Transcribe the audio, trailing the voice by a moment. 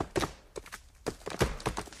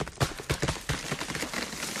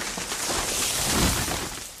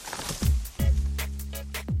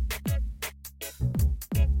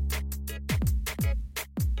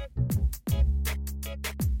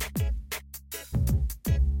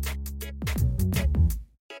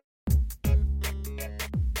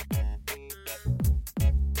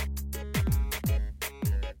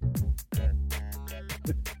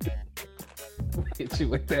you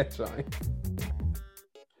with that, Johnny.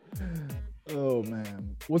 Oh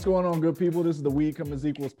man, what's going on, good people? This is the We Come as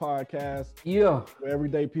Equals podcast. Yeah, Where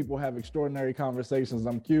everyday people have extraordinary conversations.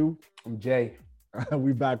 I'm Q. I'm Jay.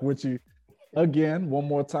 We back with you again, one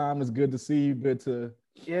more time. It's good to see you. Good to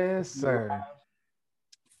Yes, sir.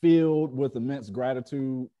 filled with immense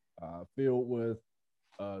gratitude, filled with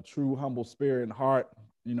true humble spirit and heart.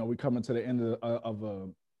 You know, we coming to the end of a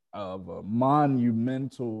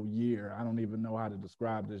monumental year. I don't even know how to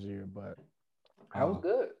describe this year, but That was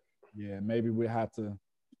good. yeah, maybe we have to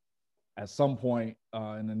at some point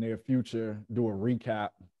in the near future do a recap.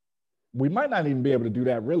 We might not even be able to do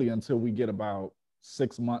that really until we get about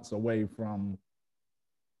 6 months away from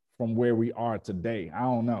where we are today. I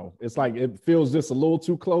don't know. It's like it feels just a little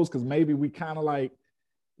too close because maybe we kind of like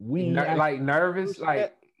nervous,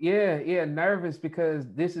 nervous because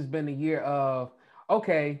this has been a year of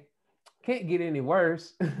okay, can't get any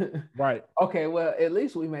worse. Right. Okay, well, at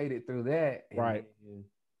least we made it through that. Right.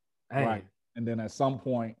 Right. And then at some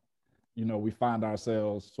point, you know, we find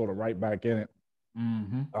ourselves sort of right back in it.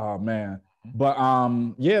 Mm-hmm. Oh man. But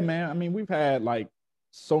yeah, man. I mean, we've had like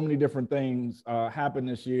so many different things happen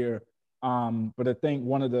this year. But I think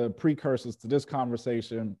one of the precursors to this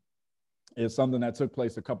conversation is something that took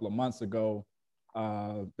place a couple of months ago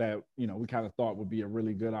that, you know, we kind of thought would be a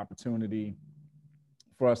really good opportunity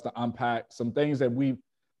for us to unpack some things that we've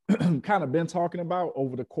kind of been talking about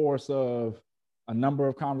over the course of a number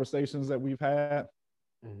of conversations that we've had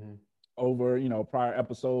over, you know, prior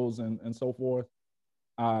episodes and so forth.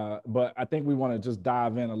 But I think we want to just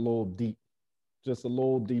dive in a little deep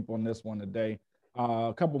on this one today.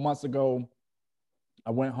 A couple months ago,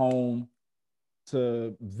 I went home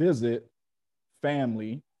to visit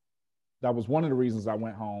family. That was one of the reasons I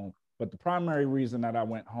went home. But the primary reason that I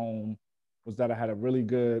went home was that I had a really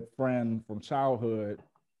good friend from childhood,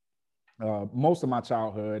 most of my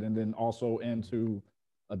childhood, and then also into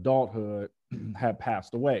adulthood, had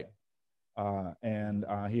passed away. And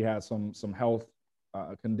he had some health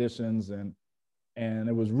conditions, and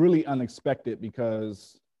it was really unexpected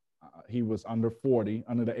because he was under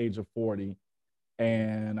the age of 40.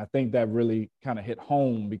 And I think that really kind of hit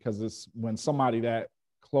home because it's when somebody that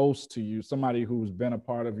close to you, somebody who's been a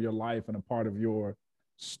part of your life and a part of your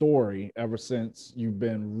story ever since you've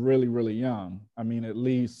been really, really young. I mean, at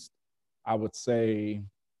least I would say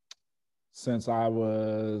since I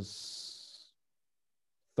was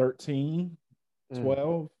 13,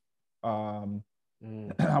 12,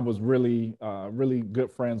 I was really, really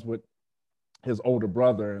good friends with his older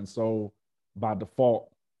brother. And so by default,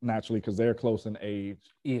 naturally, because they're close in age,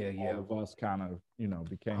 all of us kind of, you know,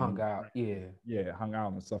 became hung out, hung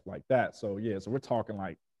out and stuff like that. So so we're talking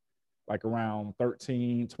like around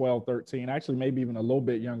 12, 13, actually maybe even a little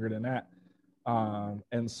bit younger than that.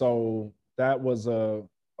 And so that was a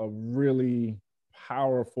really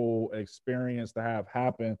powerful experience to have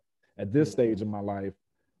happen at this stage of my life.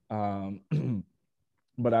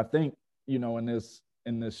 But I think, you know, in this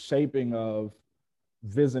shaping of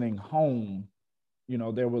visiting home, you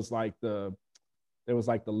know, there was like the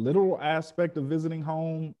literal aspect of visiting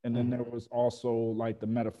home, and then there was also like the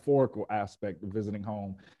metaphorical aspect of visiting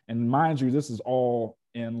home. And mind you, this is all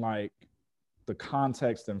in like the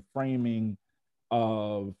context and framing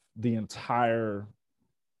of the entire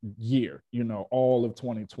year, you know, all of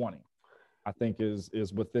 2020, I think is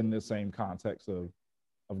within the same context of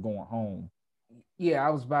going home. Yeah, I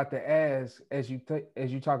was about to ask, as you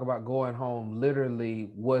talk about going home, literally,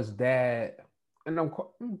 was that, and I'm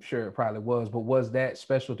sure it probably was, but was that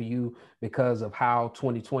special to you because of how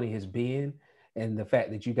 2020 has been and the fact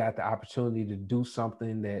that you got the opportunity to do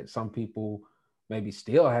something that some people maybe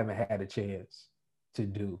still haven't had a chance to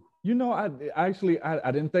do? You know, I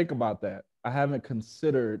didn't think about that. I haven't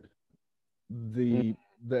considered that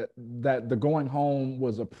the going home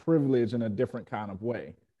was a privilege in a different kind of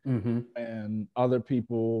way. And other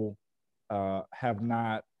people have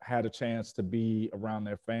not had a chance to be around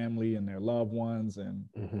their family and their loved ones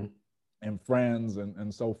and friends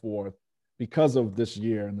and so forth because of this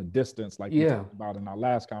year and the distance, like we talked about in our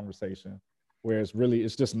last conversation, where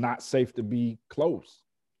it's just not safe to be close.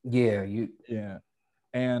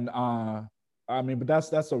 And I mean, but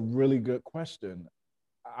that's a really good question.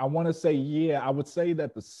 I want to say, I would say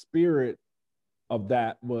that the spirit of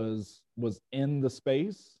that was in the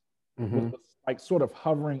space, was like sort of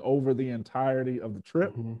hovering over the entirety of the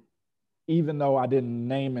trip, even though I didn't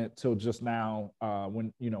name it till just now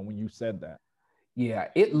when you said that. Yeah,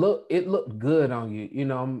 it looked good on you. You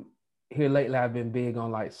know, here lately I've been big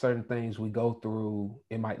on like certain things we go through.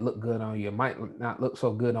 It might look good on you, it might not look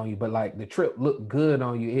so good on you, but like the trip looked good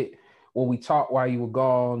on you. when we talked while you were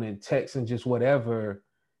gone and texting, just whatever,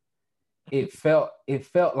 it felt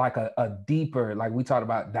like a deeper, like we talked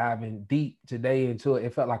about diving deep today into it.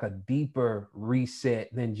 It felt like a deeper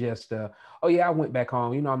reset than just oh yeah, I went back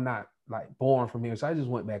home. You know, I'm not like born from here, so I just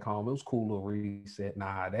went back home. It was cool little reset.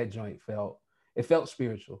 Nah, that joint felt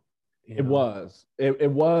spiritual. You It know. was.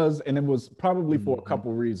 It was, and it was probably for a Mm-hmm.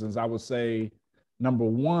 couple reasons. I would say, number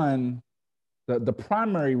one, the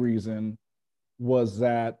primary reason was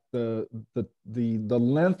that the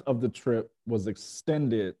length of the trip was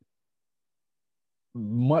extended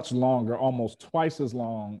much longer, almost twice as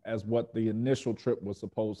long as what the initial trip was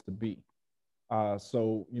supposed to be.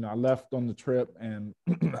 So I left on the trip, and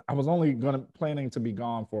I was only planning to be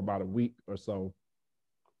gone for about a week or so,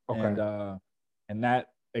 Okay. and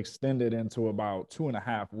that extended into about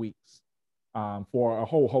 2.5 weeks, for a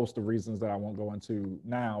whole host of reasons that I won't go into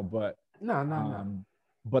now. But No.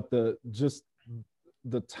 But the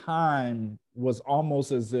time was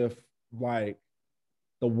almost as if like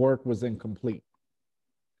the work was incomplete.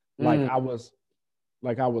 Like I was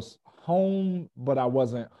home, but I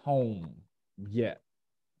wasn't home yet.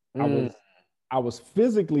 I was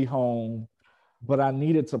physically home, but I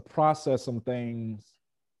needed to process some things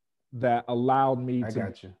that allowed me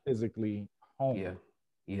to be physically home.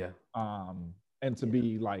 Yeah. And to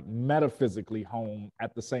be like metaphysically home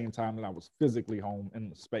at the same time that I was physically home in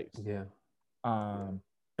the space. Yeah.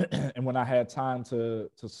 And when I had time to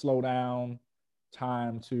slow down,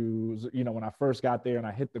 time to, when I first got there and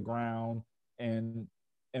I hit the ground, and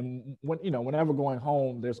whenever going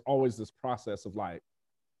home, there's always this process of like,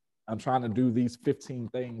 I'm trying to do these 15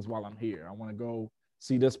 things while I'm here. I want to go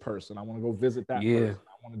see this person. I want to go visit that person.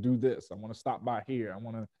 I want to do this. I want to stop by here. I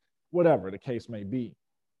want to, whatever the case may be.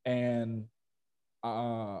 And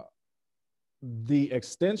the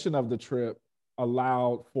extension of the trip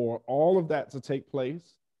allowed for all of that to take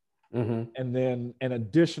place. Mm-hmm. And then an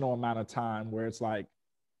additional amount of time where it's like,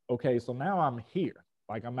 okay, so now I'm here.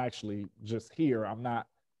 Like I'm actually just here. I'm not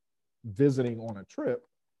visiting on a trip.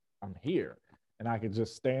 I'm here. And I could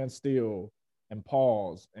just stand still and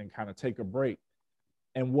pause and kind of take a break.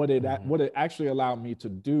 And what it actually allowed me to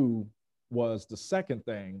do was the second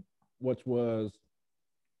thing, which was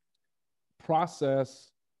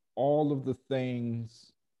process all of the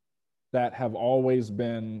things that have always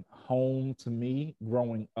been home to me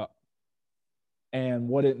growing up, and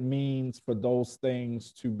what it means for those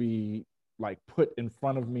things to be like put in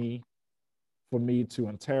front of me, for me to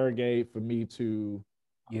interrogate, for me to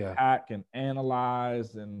hack and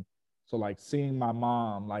analyze. And so like seeing my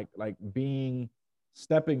mom, like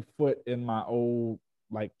stepping foot in my old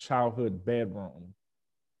like childhood bedroom,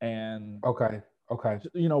 and walking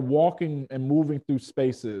and moving through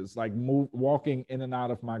spaces, like walking in and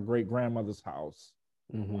out of my great grandmother's house,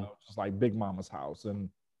 just like Big Mama's house, and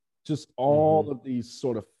just all of these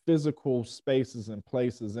sort of physical spaces and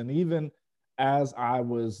places. And even as I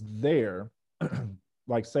was there,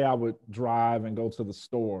 like say I would drive and go to the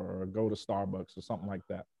store or go to Starbucks or something like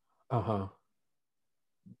that.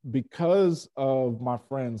 Because of my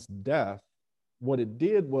friend's death, what it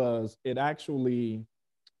did was it actually,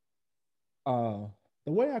 the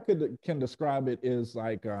way I can describe it is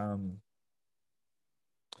like,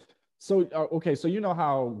 so you know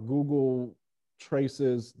how Google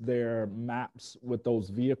traces their maps with those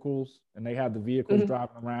vehicles, and they have the vehicles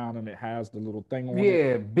driving around, and it has the little thing on it.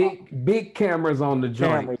 Yeah, big cameras on the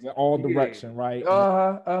joint. Cameras in all direction, right?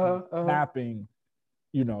 Mapping,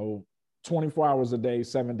 24 hours a day,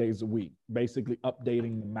 7 days a week, basically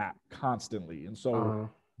updating the map constantly. And so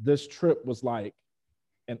this trip was like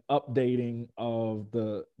an updating of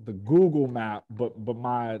the Google map, but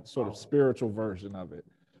my sort of spiritual version of it.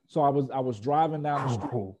 So I was driving down the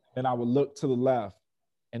street, and I would look to the left,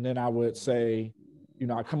 and then I would say,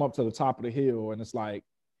 I come up to the top of the hill, and it's like,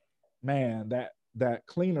 man, that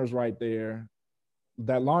cleaner's right there.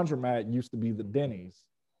 That laundromat used to be the Denny's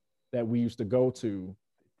that we used to go to,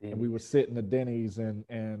 and we would sit in the Denny's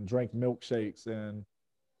and drink milkshakes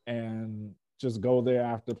and just go there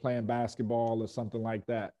after playing basketball or something like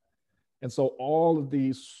that. And so all of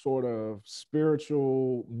these sort of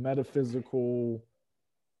spiritual, metaphysical,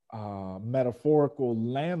 metaphorical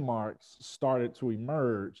landmarks started to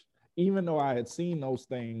emerge, even though I had seen those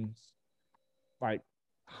things like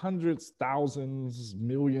hundreds, thousands,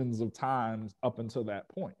 millions of times up until that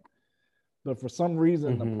point. But for some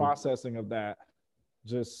reason, the processing of that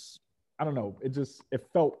just, I don't know, it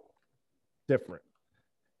felt different.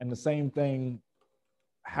 And the same thing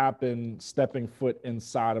happened stepping foot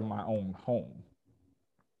inside of my own home.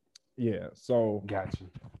 Yeah. So gotcha.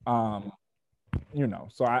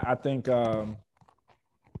 So I think I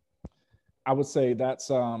would say that's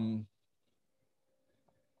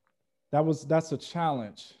that's a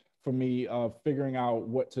challenge for me of figuring out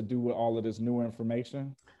what to do with all of this new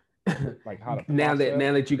information, like how to now that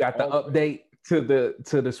process you got the all of it. update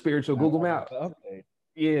to the spiritual Now Google that I got Maps. the update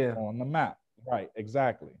Yeah. on the map. Right,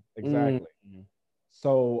 exactly. Mm. Exactly.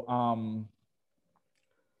 So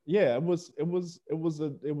yeah, it was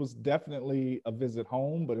definitely a visit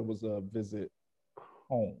home, but it was a visit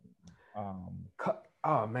home.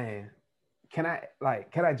 Oh man. Can I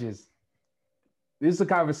just, this is a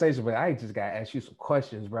conversation, but I just gotta ask you some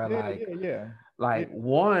questions, bro. Yeah.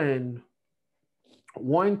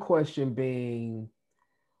 One question being,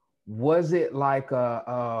 was it like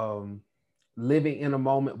a living in a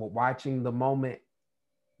moment, but watching the moment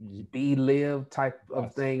be lived type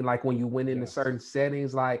of thing, like when you went into certain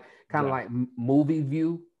settings, like kind of like movie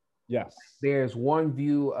view? Yes. There's one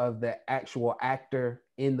view of the actual actor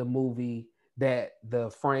in the movie that the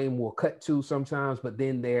frame will cut to sometimes, but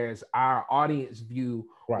then there's our audience view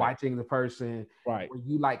watching the person, right, where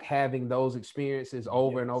you like having those experiences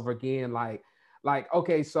over and over again. Like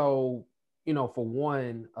okay, so for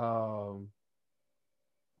one,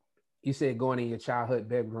 you said going in your childhood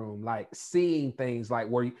bedroom, like seeing things, like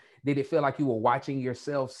did it feel like you were watching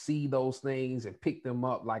yourself see those things and pick them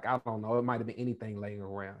up? Like, I don't know, it might have been anything laying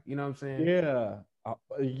around. You know what I'm saying? Yeah.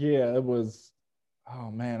 Yeah, it was, oh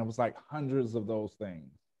man, it was like hundreds of those things.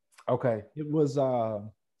 Okay. It was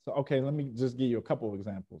so okay, let me just give you a couple of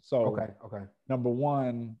examples. So okay. Number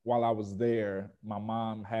one, while I was there, my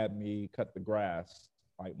mom had me cut the grass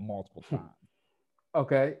like multiple times.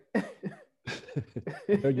 Okay.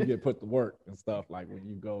 You get put to work and stuff, like when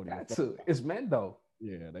you go to it's Mendo.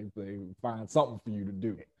 Yeah, they find something for you to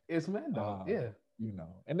do. It's Mendo. Yeah.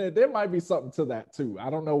 And there might be something to that too. I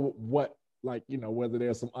don't know what, like, whether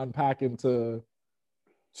there's some unpacking to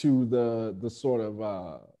the sort of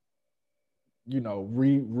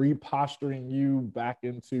reposturing you back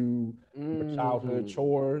into your childhood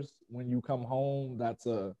chores when you come home. That's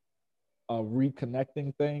a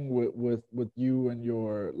reconnecting thing with you and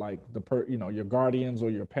your, like, your guardians or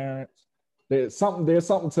your parents. There's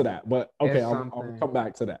something to that. But okay, I'll come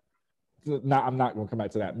back to that. I'm not going to come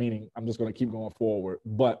back to that, meaning I'm just going to keep going forward,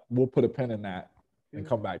 but we'll put a pin in that and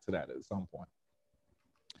come back to that at some point.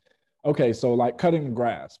 Okay, so like cutting the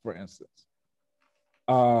grass, for instance.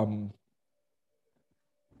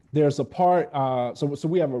 There's a part, so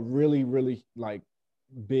we have a really, really like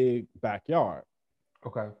big backyard.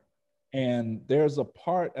 Okay. And there's a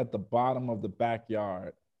part at the bottom of the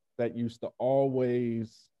backyard that used to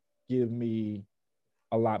always give me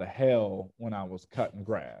a lot of hell when I was cutting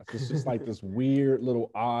grass. It's just like this weird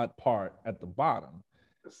little odd part at the bottom.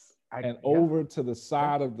 Over to the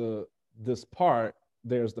side of this part,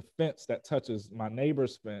 there's the fence that touches my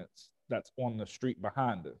neighbor's fence that's on the street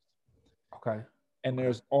behind us. Okay. And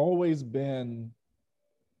there's always been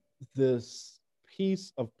this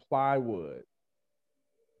piece of plywood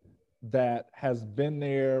that has been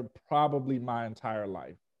there probably my entire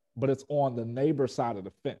life, but it's on the neighbor side of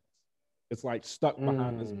the fence. It's like stuck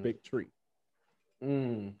behind this big tree.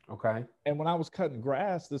 Okay. And when I was cutting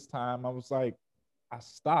grass this time, I was like, I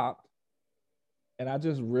stopped and I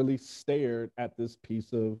just really stared at this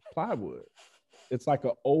piece of plywood. It's like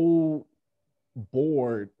an old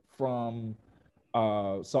board from,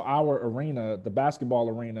 so our arena, the basketball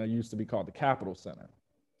arena, used to be called the Capitol Center.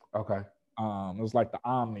 Okay. It was like the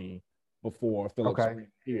Omni before Phillips Arena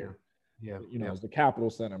here. Yeah. It was the Capitol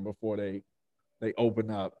Center before they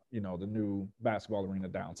opened up, the new basketball arena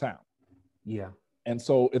downtown. Yeah. And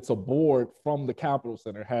so it's a board from the Capitol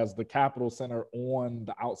Center, has the Capitol Center on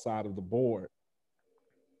the outside of the board.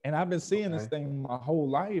 And I've been seeing this thing my whole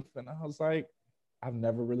life, and I was like, I've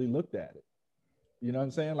never really looked at it. You know what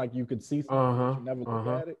I'm saying? Like, you could see something, but you never look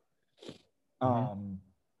at it.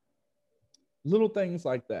 Little things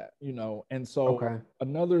like that, And so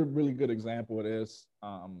another really good example of this,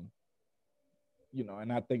 and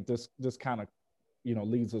I think this kind of,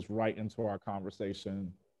 leads us right into our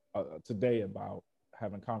conversation today about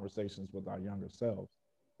having conversations with our younger selves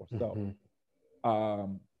or self.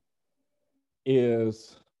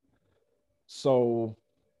 Is so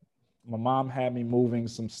my mom had me moving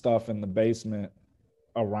some stuff in the basement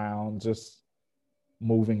around, just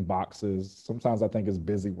moving boxes. Sometimes I think it's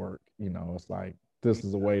busy work. It's like, this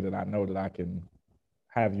is a way that I know that I can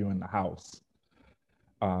have you in the house.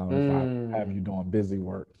 If I have you doing busy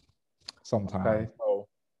work sometimes.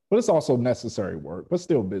 But it's also necessary work, but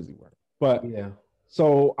still busy work. But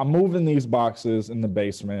so I'm moving these boxes in the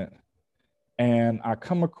basement, and I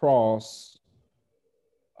come across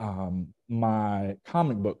my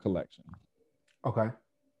comic book collection. Okay.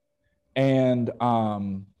 And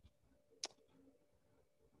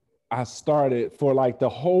I started for like the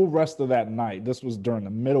whole rest of that night. This was during the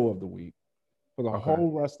middle of the week. For the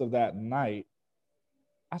whole rest of that night,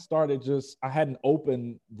 I started I hadn't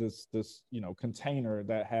opened this, container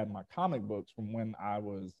that had my comic books from when I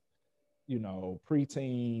was,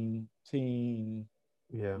 preteen, teen.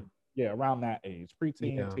 Yeah. Yeah, around that age,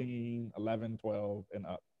 preteen, teen, 11, 12, and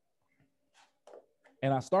up.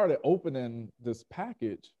 And I started opening this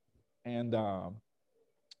package, and I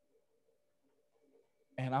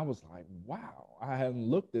was like, wow, I hadn't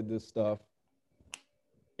looked at this stuff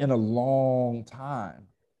in a long time.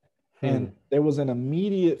 And there was an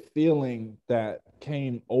immediate feeling that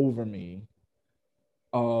came over me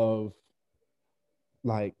of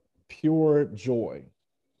like pure joy.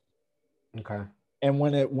 Okay. And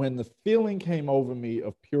when the feeling came over me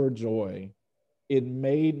of pure joy, it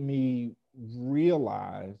made me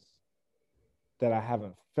realize that I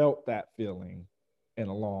haven't felt that feeling in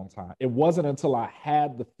a long time. It wasn't until I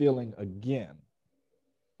had the feeling again,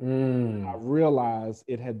 I realized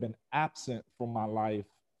it had been absent from my life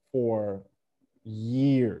for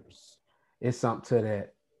years. It's something to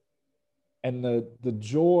that. And the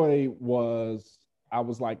joy was, I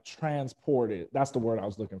was like transported. That's the word I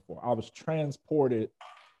was looking for. I was transported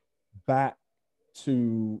back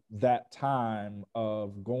to that time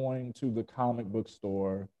of going to the comic book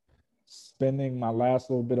store, spending my last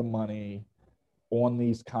little bit of money on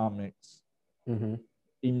these comics,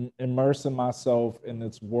 immersing myself in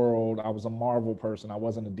this world. I was a Marvel person. I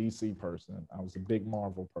wasn't a DC person. I was a big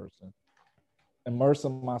Marvel person.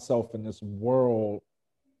 Immersing myself in this world,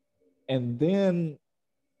 and then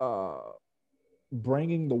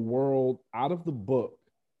bringing the world out of the book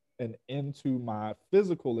and into my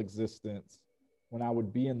physical existence when I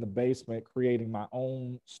would be in the basement creating my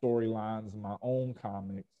own storylines and my own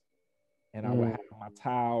comics. And I would have my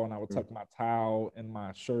towel, and I would tuck my towel in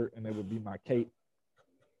my shirt, and it would be my cape.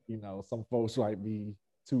 Some folks might be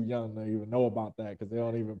too young to even know about that because they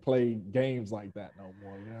don't even play games like that no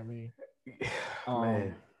more. You know what I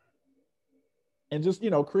mean? And just,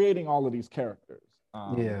 creating all of these characters.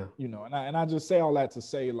 And I just say all that to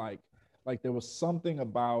say, like there was something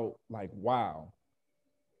about like, wow,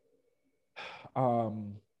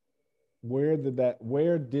 where did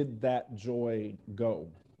that joy go?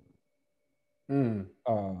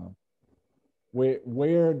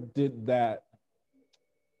 Where did that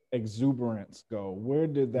exuberance go? Where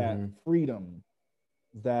did that freedom,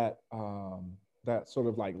 that sort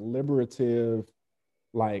of like liberative,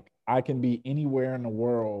 like I can be anywhere in the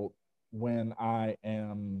world when I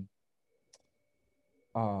am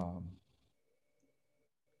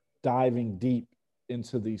diving deep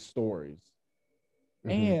into these stories.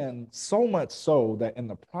 And so much so that in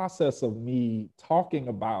the process of me talking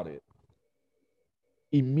about it,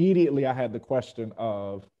 immediately I had the question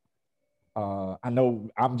of, I know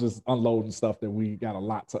I'm just unloading stuff that we got a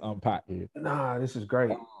lot to unpack here. Nah, this is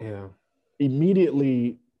great. Yeah.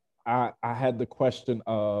 Immediately, I had the question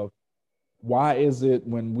of, why is it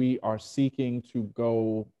when we are seeking to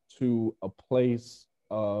go to a place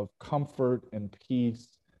of comfort and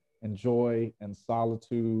peace and joy and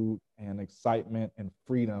solitude and excitement and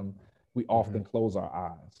freedom, we often close our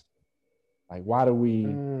eyes? Like, why do we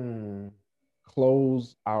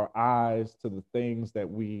close our eyes to the things that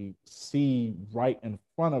we see right in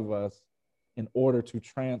front of us in order to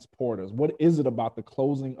transport us? What is it about the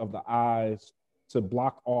closing of the eyes to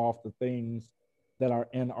block off the things that are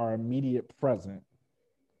in our immediate present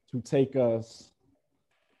to take us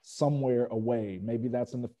somewhere away? Maybe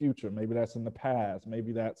that's in the future, maybe that's in the past,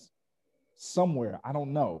 maybe that's somewhere, I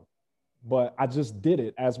don't know. But I just did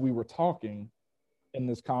it as we were talking in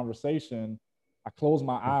this conversation. I closed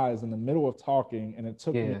my eyes in the middle of talking, and it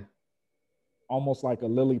took me almost like a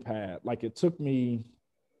lily pad. Like it took me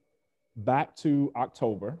back to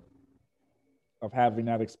October of having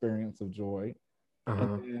that experience of joy.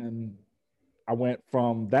 And then I went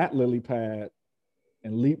from that lily pad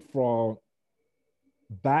and leapfrog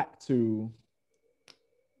back to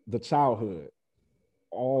the childhood,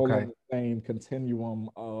 all in the same continuum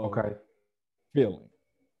of feeling.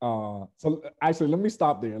 So actually, let me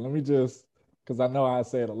stop there. Let me just, because I know I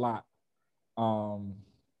say it a lot.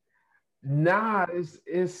 Nah,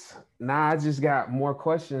 I just got more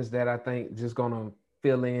questions that I think just gonna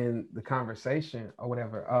fill in the conversation or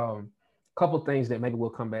whatever. Couple things that maybe we'll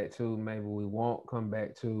come back to, maybe we won't come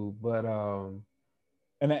back to, but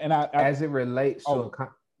and I as it relates to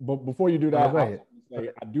but before you do that, go ahead.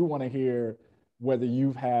 I do want to hear whether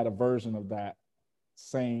you've had a version of that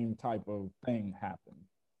same type of thing happen.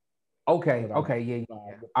 Okay, yeah.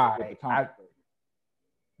 All right.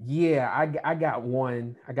 I got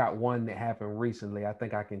one that happened recently. I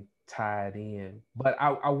think I can tied in. But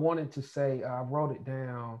I wanted to say, I wrote it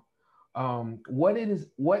down. What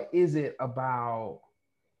is it about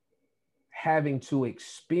having to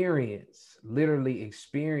experience, literally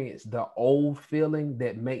experience the old feeling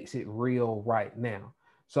that makes it real right now?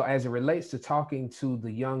 So as it relates to talking to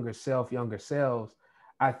the younger selves,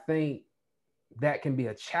 I think that can be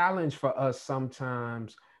a challenge for us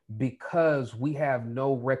sometimes because we have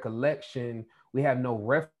no recollection, we have no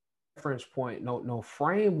reference point, no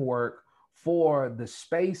framework for the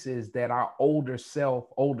spaces that our older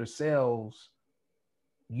selves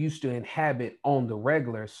used to inhabit on the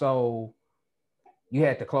regular. So you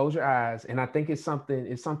had to close your eyes, and I think it's something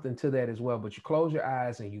to that as well. But you close your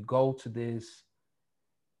eyes and you go to this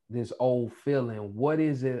old feeling. What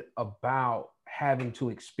is it about having to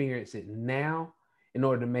experience it now in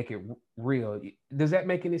order to make it real? Does that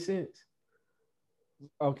make any sense?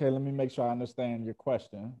 Okay, let me make sure I understand your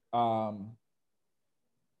question.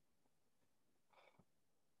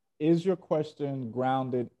 Is your question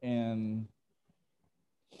grounded in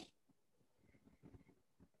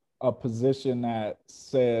a position that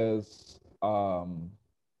says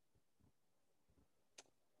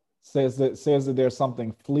that there's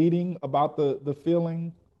something fleeting about the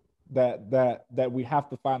feeling that we have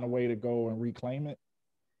to find a way to go and reclaim it?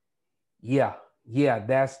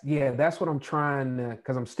 That's what I'm trying to,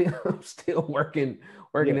 because I'm still I'm still working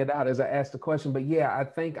Yeah. it out as I ask the question. But yeah, I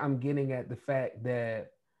think I'm getting at the fact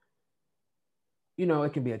that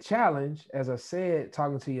it can be a challenge, as I said,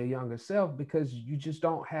 talking to your younger self, because you just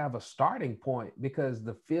don't have a starting point, because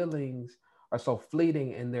the feelings are so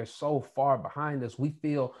fleeting and they're so far behind us. We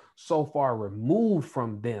feel so far removed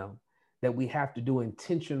from them that we have to do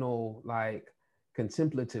intentional, like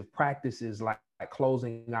contemplative practices, like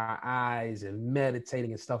closing our eyes and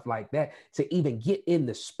meditating and stuff like that, to even get in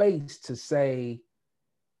the space to say,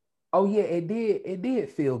 oh yeah, it did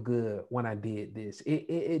feel good when I did this.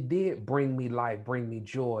 It did bring me life, bring me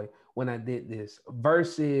joy when I did this,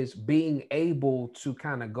 versus being able to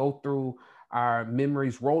kind of go through our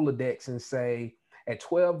memories Rolodex and say, at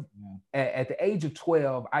 12, at the age of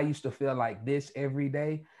 12, I used to feel like this every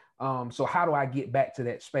day. So how do I get back to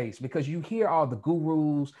that space? Because you hear all the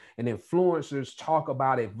gurus and influencers talk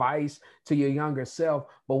about advice to your younger self,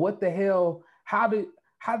 but what the hell?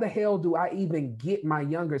 How the hell do I even get my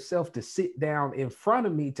younger self to sit down in front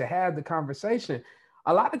of me to have the conversation?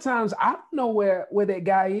 A lot of times I don't know where that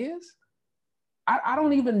guy is. I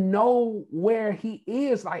don't even know where he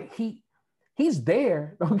is. Like he's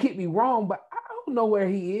there. Don't get me wrong, but I don't know where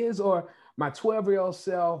he is. Or my 12-year-old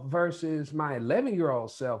self versus my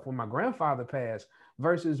 11-year-old self when my grandfather passed,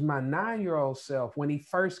 versus my 9-year-old self when he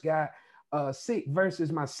first got sick,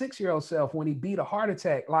 versus my 6-year-old self when he beat a heart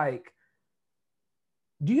attack. Like,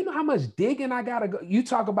 do you know how much digging I gotta go? You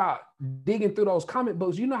talk about digging through those comic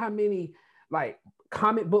books. You know how many like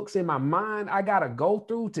comic books in my mind I gotta go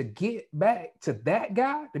through to get back to that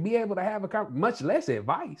guy to be able to have much less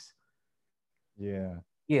advice. Yeah.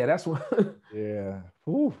 Yeah, that's what. Yeah.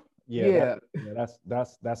 Whew. Yeah, Yeah.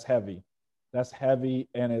 that's heavy. That's heavy.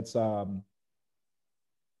 And it's and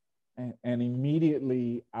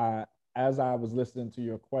immediately as I was listening to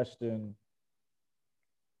your question,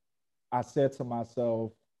 I said to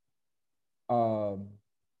myself, um,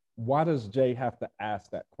 why does Jay have to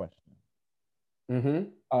ask that question?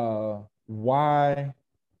 Mm-hmm. Why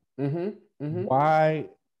Mm-hmm. Mm-hmm. why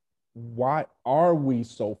why are we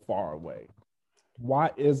so far away?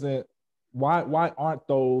 Why isn't why aren't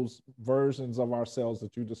those versions of ourselves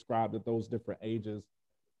that you described at those different ages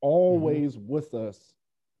always with us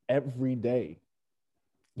every day?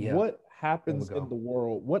 Yeah. What There we happens in go. the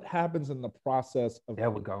world? What happens in the process of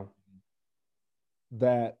There we go.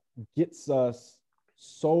 that gets us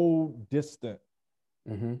so distant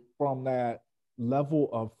Mm-hmm. from that level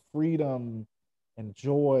of freedom and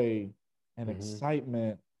joy and Mm-hmm.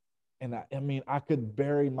 excitement? And I mean, I could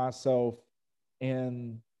bury myself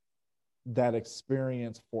in that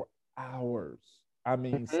experience for hours. I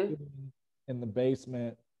mean, Mm-hmm. sitting in the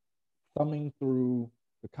basement, thumbing through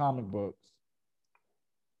the comic books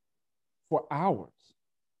for hours,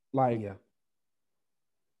 like, Yeah.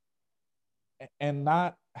 and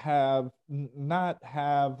not have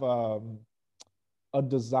a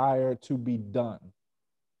desire to be done.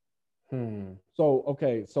 Hmm. So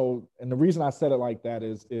okay, so and the reason I said it like that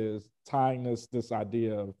is tying this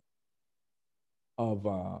idea of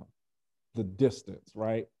the distance,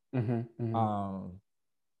 right? Mm-hmm. Mm-hmm. Um,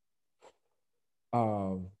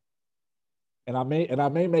 um, and I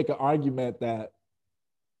may make an argument that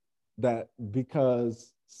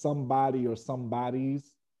because somebody or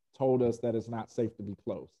somebody's told us that it's not safe to be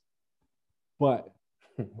close. But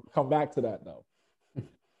we'll come back to that though.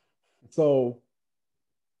 So,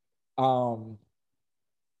 um,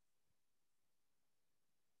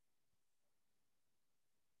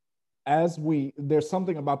 there's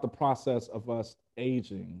something about the process of us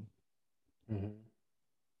aging Mm-hmm.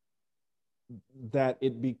 that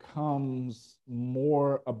it becomes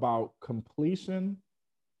more about completion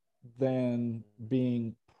than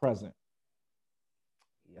being present.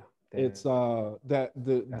 Yeah, It's that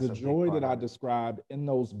the that's a big joy part that I of it. described in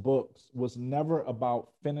those books was never about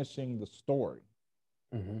finishing the story.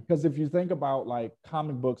 Mm-hmm. Because if you think about like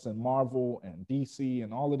comic books and Marvel and DC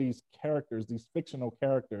and all of these characters, these fictional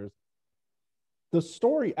characters, the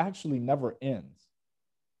story actually never ends.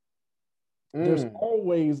 There's Mm.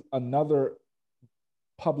 always another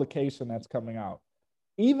publication that's coming out.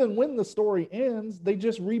 Even when the story ends, they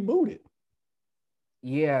just reboot it.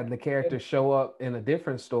 Yeah, the And, characters show up in a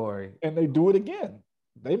different story. and they do it again.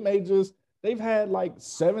 They may just, they've had like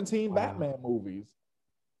 17 Wow. Batman movies,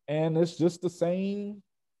 and it's just the same.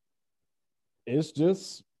 It's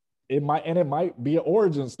just, it might be an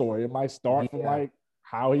origin story. It might start from Yeah. like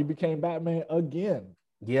how he became Batman again.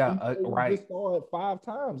 Yeah. Even though you Right. just saw it 5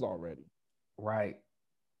 times already. Right.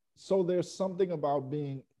 So there's something about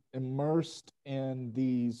being immersed in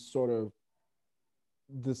these sort of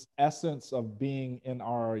this essence of being in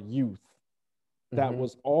our youth that Mm-hmm.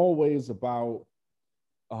 was always about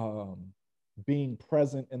um, being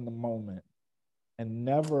present in the moment and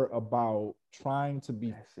never about trying to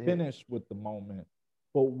be That's it. finished with the moment.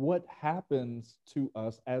 But what happens to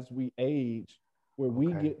us as we age, where we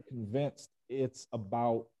Okay. get convinced it's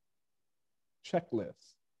about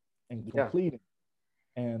checklists and Yeah. completing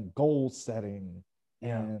and goal setting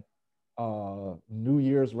Yeah. and New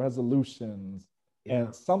Year's resolutions Yeah.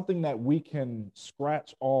 and something that we can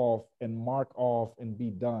scratch off and mark off and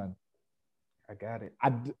be done. I got it.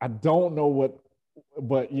 I don't know what,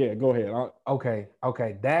 but yeah, go ahead. Okay.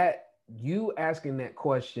 Okay. That you asking that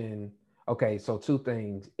question. Okay. So two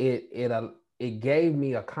things. It gave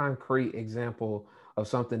me a concrete example of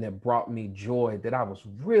something that brought me joy that I was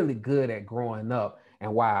really good at growing up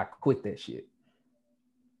and why I quit that shit.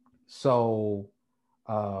 So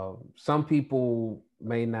some people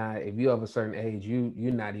may not, if you have a certain age,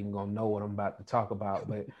 you're not even gonna know what I'm about to talk about,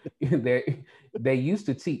 but they used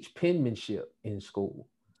to teach penmanship in school.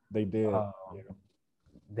 They did. Um, Yeah.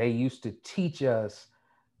 they used to teach us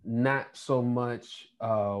not so much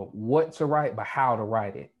what to write, but how to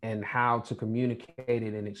write it and how to communicate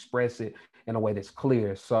it and express it in a way that's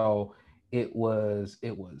clear. So it was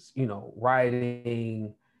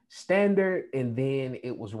writing standard, and then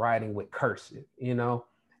it was writing with cursive.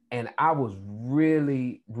 And I was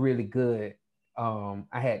really really good.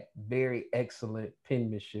 I had very excellent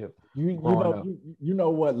penmanship You growing know up. you know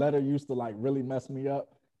what letter used to like really mess me up?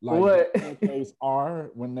 Like the What? lowercase R,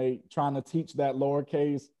 when they trying to teach that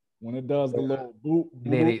lowercase, when it does the little boop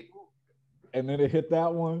Then boop it and then it hit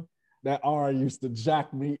that one, that R used to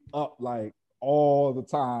jack me up like all the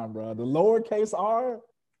time, bro. The lowercase R.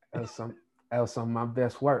 that was some that was some of my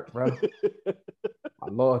best work, bro. My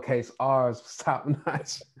lowercase r's was top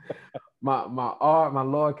notch. My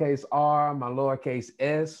lowercase r, my lowercase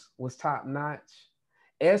s was top notch.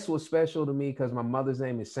 S was special to me because my mother's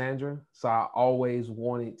name is Sandra, so I always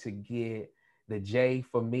wanted to get the J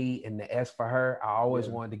for me and the S for her. I always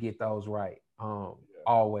Yeah. wanted to get those right. Yeah.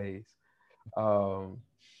 Always. Um,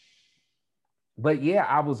 but yeah,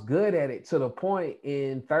 I was good at it to the point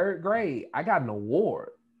in third grade I got an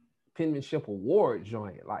award, penmanship award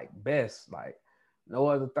joint, like best, like no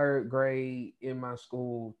other third grade in my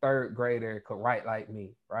school, third grader could write like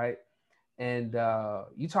me, right? And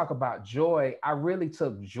you talk about joy, I really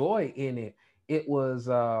took joy in it. It was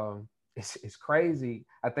it's crazy.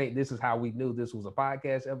 I think this is how we knew this was a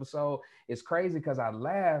podcast episode. It's crazy because I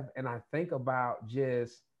laugh and I think about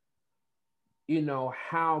just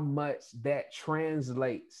how much that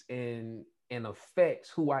translates and affects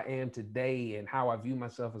who I am today and how I view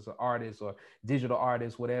myself as an artist or digital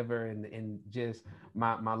artist, whatever, and just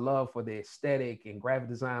my love for the aesthetic and graphic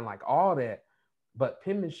design, like all that. But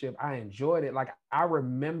penmanship, I enjoyed it. Like I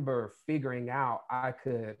remember figuring out I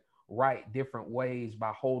could write different ways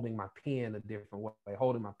by holding my pen a different way,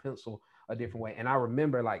 holding my pencil a different way. And I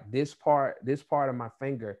remember like this part of my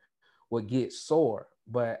finger would get sore,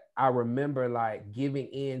 but I remember like giving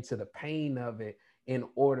in to the pain of it in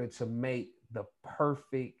order to make the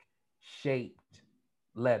perfect shaped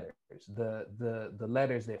letters, the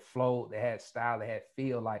letters that flowed, that had style, that had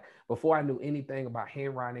feel. Like before I knew anything about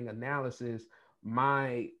handwriting analysis,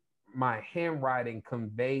 my my handwriting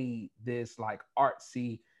conveyed this like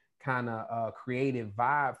artsy kind of creative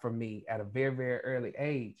vibe for me at a very very early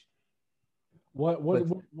age. What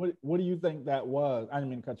do you think that was? I didn't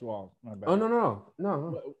mean to cut you off. My bad. Oh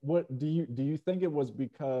no. What do you think it was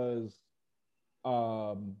because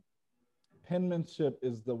penmanship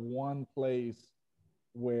is the one place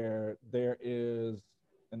where there is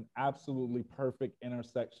an absolutely perfect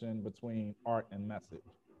intersection between art and message.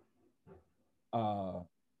 Uh,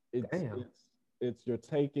 it's Damn. it's you're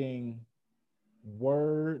taking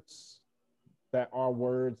words that are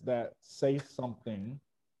words that say something,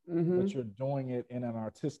 but you're doing it in an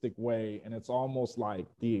artistic way, and it's almost like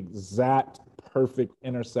the exact perfect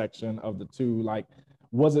intersection of the two. Like,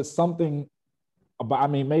 was it something about? I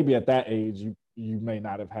mean, maybe at that age you may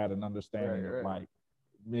not have had an understanding of like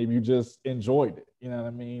maybe you just enjoyed it. You know what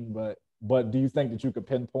I mean? But do you think that you could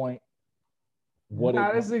pinpoint what it?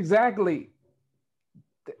 That's exactly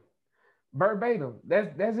verbatim.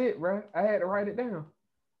 That's it, bro. I had to write it down.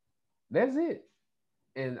 That's it.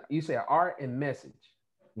 And you say art and message.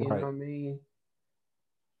 You know what I mean?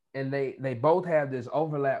 And they both have this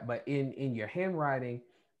overlap, but in your handwriting,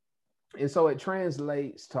 and so it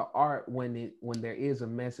translates to art when there is a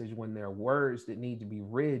message, when there are words that need to be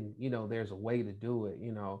written. You know, there's a way to do it.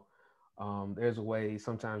 You know, there's a way.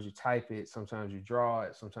 Sometimes you type it, sometimes you draw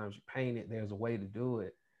it, sometimes you paint it. There's a way to do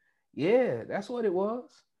it. Yeah, that's what it was.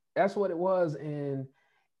 That's what it was. And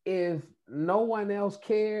if no one else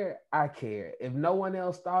cared, I cared. If no one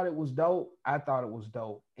else thought it was dope, I thought it was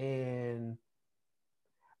dope. And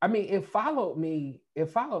I mean, it followed me. It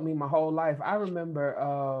followed me my whole life. I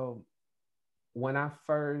remember when I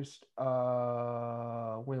first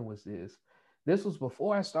when was this? This was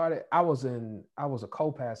before I started. I was a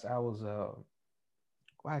co-pastor. I was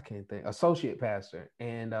I can't think, associate pastor.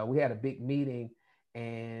 And we had a big meeting,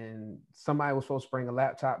 and somebody was supposed to bring a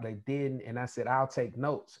laptop. They didn't. And I said, I'll take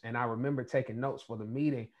notes. And I remember taking notes for the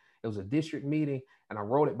meeting. It was a district meeting, and I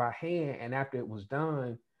wrote it by hand. And after it was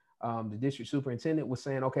done, the district superintendent was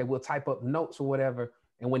saying, okay, we'll type up notes or whatever.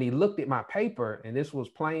 And when he looked at my paper, and this was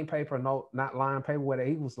plain paper, no, not lined paper, whatever,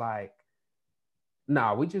 he was like,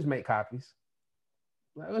 nah, we just make copies.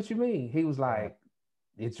 Like, what you mean? He was like,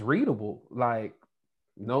 it's readable. Like,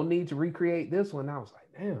 no need to recreate this one. I was like,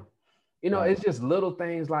 damn. You know, it's just little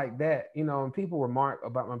things like that. You know, and people remark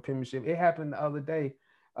about my penmanship. It happened the other day,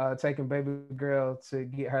 taking baby girl to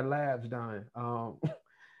get her labs done.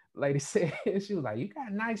 Lady said, she was like, you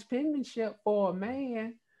got nice penmanship for a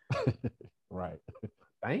man. Right.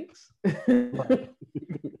 Thanks. Right.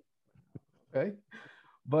 Okay.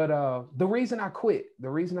 But the reason I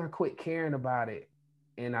quit caring about it,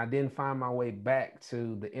 and I didn't find my way back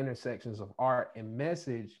to the intersections of art and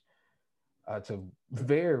message to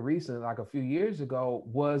very recent, like a few years ago,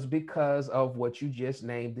 was because of what you just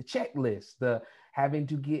named, the checklist, the having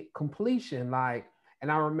to get completion. Like,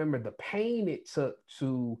 and I remember the pain it took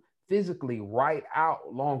to physically write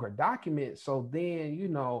out longer documents. So then, you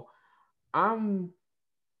know, I'm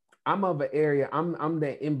of an area. I'm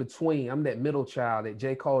that in between. I'm that middle child, that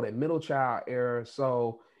J. Cole, that middle child era.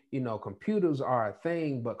 So, you know, computers are a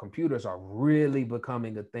thing, but computers are really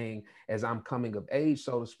becoming a thing as I'm coming of age,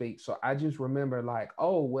 so to speak. So I just remember like,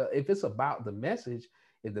 oh, well, if it's about the message,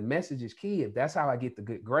 if the message is key, if that's how I get the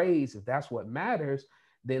good grades, if that's what matters,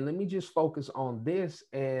 then let me just focus on this.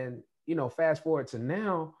 And, you know, fast forward to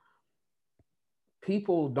now,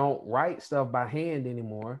 people don't write stuff by hand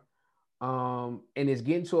anymore. And it's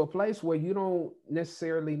getting to a place where you don't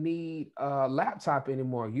necessarily need a laptop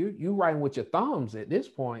anymore. You writing with your thumbs at this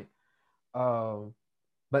point. Um,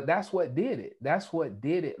 but that's what did it. That's what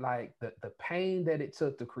did it. Like the pain that it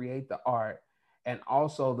took to create the art, and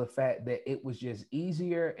also the fact that it was just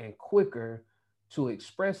easier and quicker to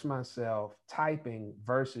express myself typing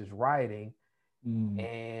versus writing.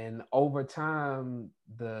 And over time,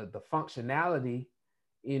 the functionality,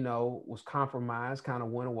 you know, was compromised, kind of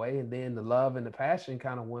went away, and then the love and the passion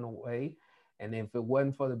kind of went away. And if it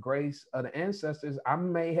wasn't for the grace of the ancestors, I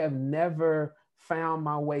may have never found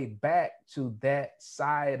my way back to that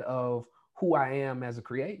side of who I am as a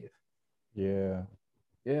creative. Yeah.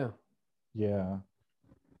 Yeah. Yeah.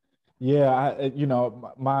 Yeah, you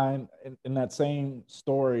know, mine in that same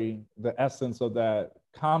story, the essence of that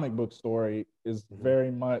comic book story is very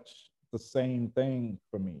much the same thing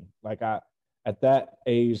for me. Like at that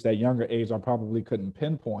age, that younger age, I probably couldn't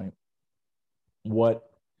pinpoint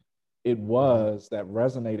what it was that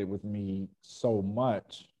resonated with me so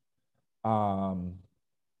much. Um,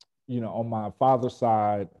 you know, on my father's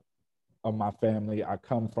side of my family, I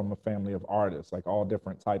come from a family of artists, like all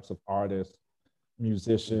different types of artists,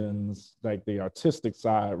 musicians. Like the artistic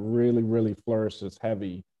side really flourishes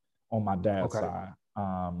heavy on my dad's Okay. side.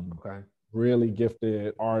 Okay. Really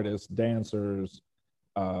gifted artists, dancers,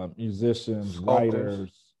 musicians, Sculptors.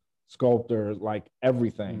 writers, sculptor, like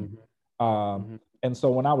everything. Mm-hmm. Um, Mm-hmm. and so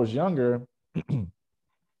when I was younger,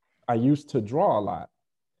 I used to draw a lot.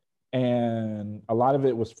 And a lot of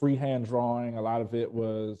it was freehand drawing. A lot of it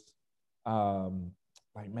was um,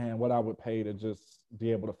 like, man, what I would pay to just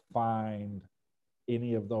be able to find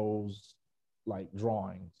any of those like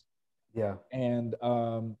drawings. Yeah. And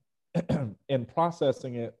in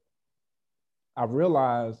processing it, I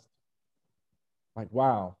realized like,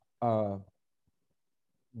 wow,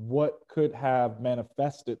 what could have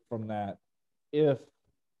manifested from that if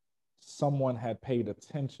someone had paid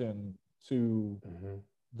attention to Mm-hmm.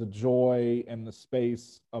 the joy and the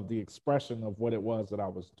space of the expression of what it was that I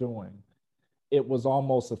was doing. It was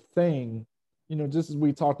almost a thing, just as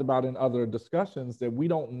we talked about in other discussions, that we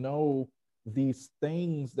don't know these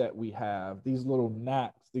things that we have, these little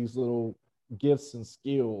knacks, these little gifts and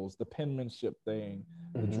skills, the penmanship thing,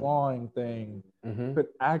 the Mm-hmm. drawing thing, Mm-hmm. could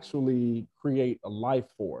actually create a life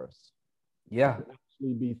for us. Yeah. Could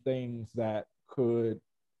actually be things that could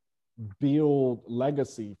build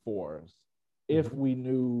legacy for us if Mm-hmm. we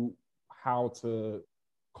knew how to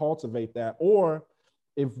cultivate that, or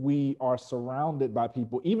if we are surrounded by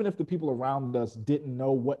people, even if the people around us didn't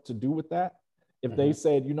know what to do with that, if they Mm-hmm.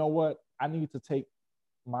 said, you know what, I need to take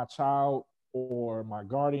my child or my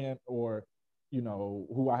guardian or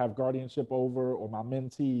who I have guardianship over, or my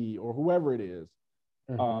mentee or whoever it is,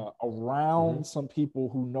 Mm-hmm. Mm-hmm. around some people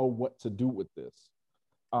who know what to do with this,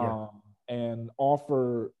 Yeah. and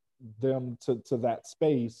offer them to that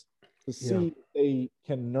space to Yeah. see if they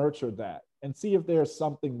can nurture that and see if there's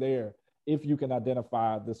something there, if you can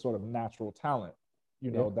identify this sort of natural talent,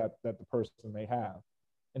 Yeah. that the person may have.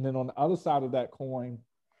 And then on the other side of that coin,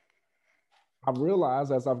 I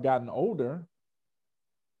realized as I've gotten older,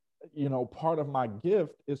 part of my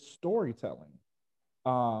gift is storytelling.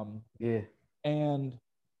 Um, Yeah. and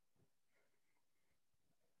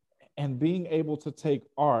and being able to take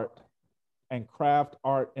art and craft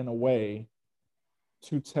art in a way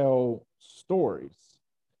to tell stories.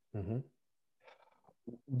 Mm-hmm.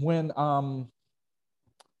 When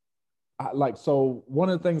so one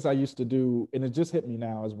of the things I used to do, and it just hit me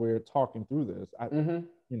now as we're talking through this,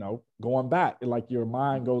 Mm-hmm. going back, like your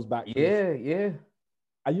mind goes back to this. Yeah. Yeah.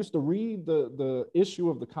 I used to read the issue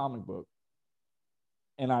of the comic book,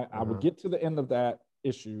 and I would Uh-huh. get to the end of that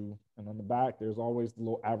issue, and on the back there's always the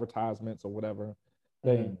little advertisements or whatever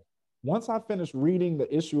Mm-hmm. thing. Once I finished reading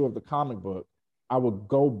the issue of the comic book, I would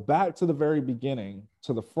go back to the very beginning,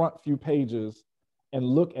 to the front few pages, and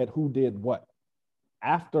look at who did what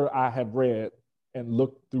after I had read and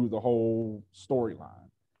looked through the whole storyline.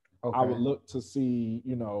 I Okay. would look to see,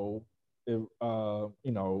 if um,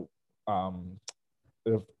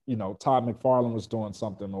 if Todd McFarlane was doing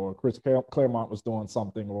something, or Chris Claremont was doing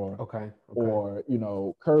something, or Okay. Okay. or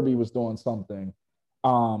Kirby was doing something,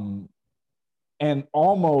 and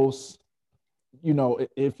almost,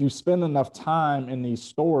 if you spend enough time in these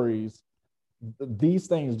stories, these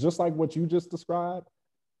things, just like what you just described,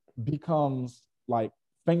 becomes like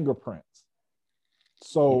fingerprints.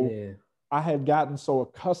 So Yeah. I had gotten so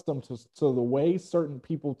accustomed to the way certain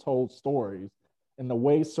people told stories and the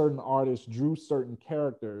way certain artists drew certain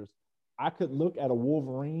characters. I could look at a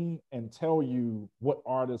Wolverine and tell you what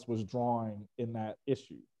artist was drawing in that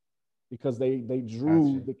issue, because they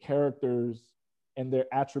drew Gotcha. the characters and their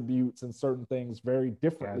attributes and certain things very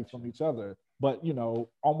differently Gotcha. from each other. But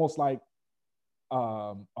almost like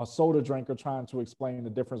a soda drinker trying to explain the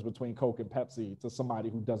difference between Coke and Pepsi to somebody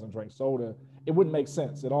who doesn't drink soda, it wouldn't make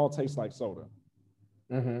sense. It all tastes like soda.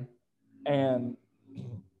 Mm-hmm. And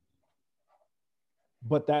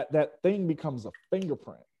but that thing becomes a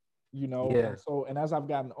fingerprint, Yeah. and as I've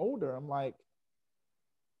gotten older, I'm like,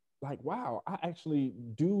 wow, I actually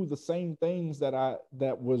do the same things that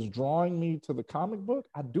was drawing me to the comic book.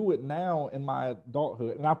 I do it now in my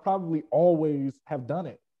adulthood, and I probably always have done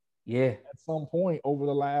it Yeah. at some point over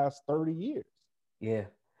the last 30 years. Yeah.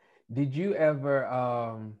 Did you ever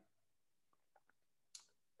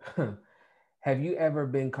have you ever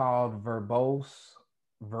been called verbose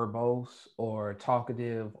or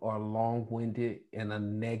talkative or long-winded in a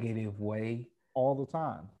negative way? All the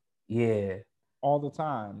time. Yeah. All the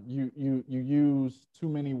time. You use too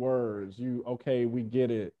many words. Okay, we get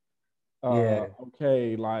it. Yeah.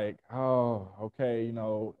 Okay, like, oh, okay,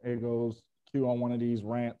 it goes Q on one of these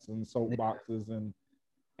rants and soapboxes, and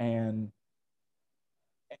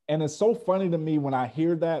and it's so funny to me when I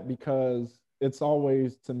hear that, because it's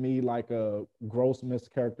always to me like a gross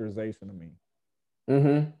mischaracterization of me.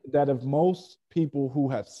 Mm-hmm. That if most people who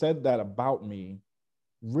have said that about me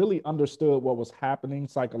really understood what was happening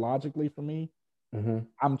psychologically for me, Mm-hmm.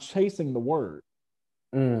 I'm chasing the word.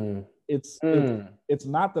 Mm. it's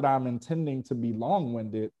not that I'm intending to be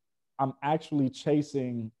long-winded. I'm actually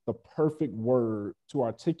chasing the perfect word to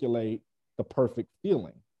articulate the perfect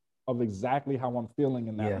feeling of exactly how I'm feeling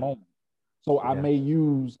in that moment. So I may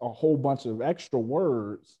use a whole bunch of extra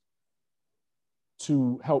words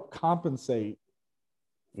to help compensate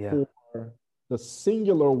for the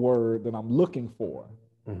singular word that I'm looking for.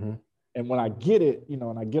 Mm-hmm. And when I get it,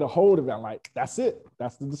 and I get a hold of it, I'm like, that's it.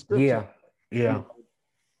 That's the description. Yeah.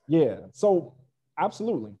 So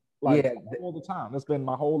absolutely. Like all the time. That's been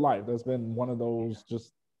my whole life. That's been one of those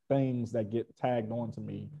just things that get tagged on to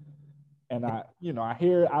me. And I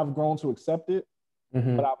hear I've grown to accept it,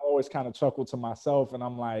 but I've always kind of chuckled to myself, and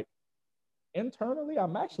I'm like, internally,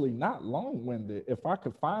 I'm actually not long-winded. If I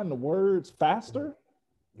could find the words faster,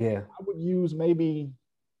 I would use maybe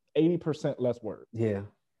 80% less words. Yeah.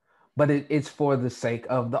 But it's for the sake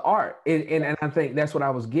of the art. And I think that's what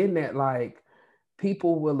I was getting at. Like,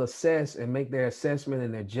 people will assess and make their assessment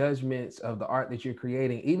and their judgments of the art that you're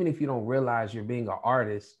creating, even if you don't realize you're being an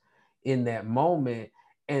artist in that moment.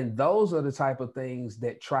 And those are the type of things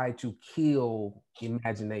that try to kill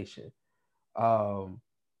imagination.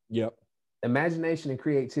 Imagination and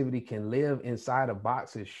creativity can live inside of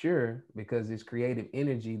boxes, sure, because it's creative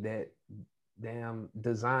energy that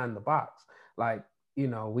designed the box. Like,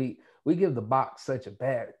 we give the box such a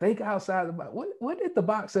bad, think outside the box. What did the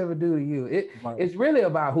box ever do to you? It's really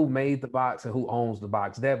about who made the box and who owns the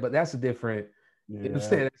box. But that's a different,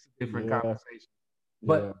 that's a different conversation.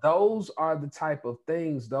 But those are the type of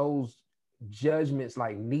things, those judgments,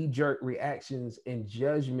 like knee-jerk reactions and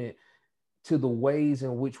judgment to the ways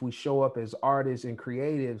in which we show up as artists and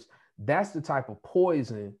creatives. That's the type of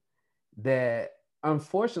poison that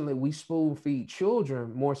unfortunately we spoon feed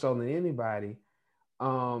children more so than anybody,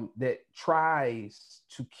 that tries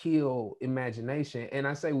to kill imagination. And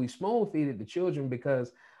I say we spoon feed it to children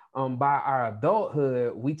because by our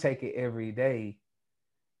adulthood, we take it every day,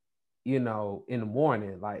 in the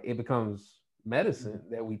morning. Like, it becomes medicine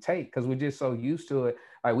that we take because we're just so used to it.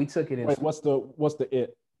 Like, we took it in. Wait, what's the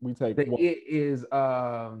it we take? It is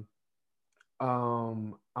out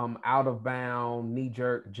of bound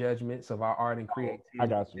knee-jerk judgments of our art and creativity. I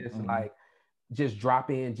got you. It's like just drop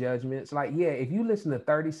in judgments. Like, if you listen to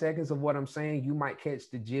 30 seconds of what I'm saying, you might catch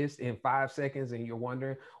the gist in 5 seconds and you're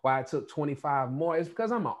wondering why I took 25 more. It's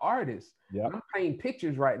because I'm an artist. I'm painting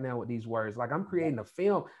pictures right now with these words. Like, I'm creating a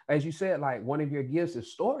film. As you said, like, one of your gifts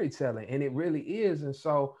is storytelling, and it really is. And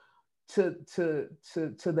so to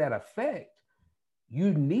that effect,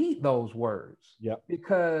 you need those words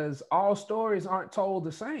because all stories aren't told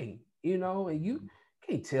the same, and you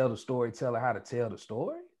can't tell the storyteller how to tell the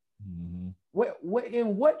story. In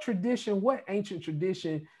what tradition, what ancient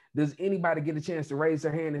tradition does anybody get a chance to raise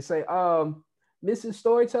their hand and say, Mrs.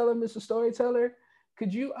 Storyteller,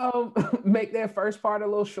 could you make that first part a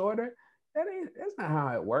little shorter? That's not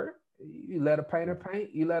how it works. You let a painter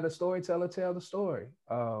paint, you let a storyteller tell the story.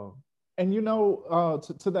 And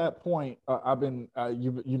to that point, I've been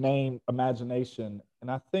you named imagination,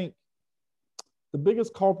 and I think the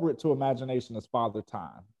biggest culprit to imagination is Father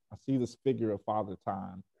Time. I see this figure of Father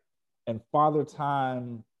Time, and Father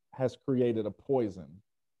Time has created a poison,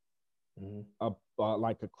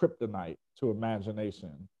 like a kryptonite to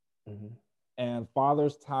imagination. And Father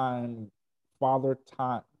Time's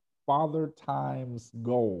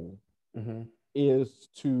goal is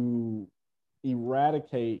to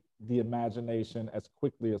eradicate the imagination as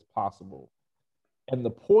quickly as possible. And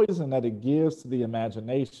the poison that it gives to the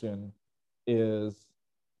imagination is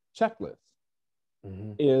checklists,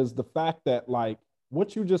 is the fact that, like,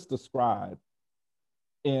 what you just described,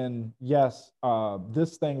 in yes,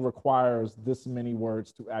 this thing requires this many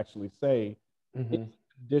words to actually say, it's a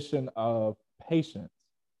condition of patience.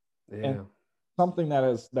 And something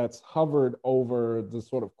that's hovered over the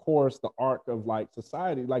sort of course, the arc of like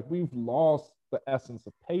society. Like, we've lost the essence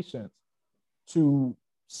of patience to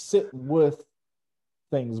sit with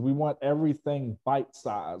things. We want everything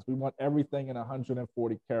bite-sized. We want everything in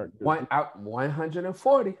 140 characters.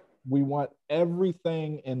 140. We want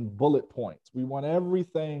everything in bullet points. We want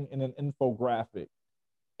everything in an infographic.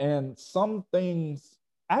 And some things,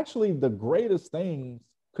 actually the greatest things,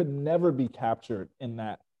 could never be captured in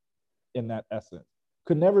that essence,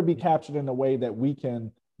 could never be captured in a way that we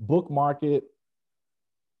can bookmark it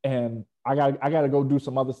and I got to go do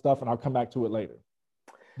some other stuff and I'll come back to it later.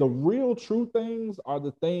 The real true things are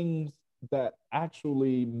the things that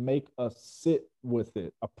actually make us sit with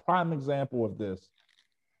it. A prime example of this,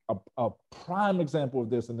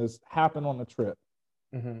 and this happened on the trip,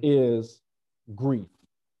 is grief.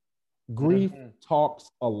 Grief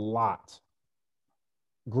talks a lot.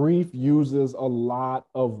 Grief uses a lot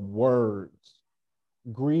of words.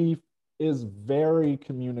 Grief is very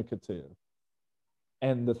communicative.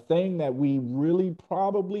 And the thing that we really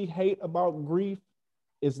probably hate about grief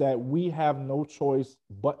is that we have no choice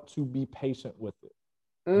but to be patient with it.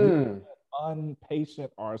 We unpatient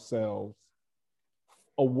ourselves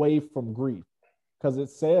away from grief because it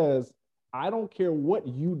says, I don't care what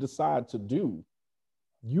you decide to do.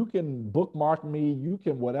 You can bookmark me, you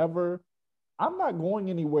can whatever. I'm not going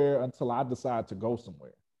anywhere until I decide to go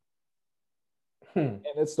somewhere. And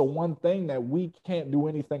it's the one thing that we can't do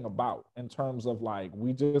anything about in terms of like,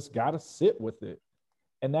 we just got to sit with it.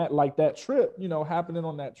 And that, like that trip, you know, happening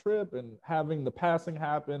on that trip and having the passing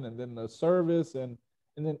happen and then the service and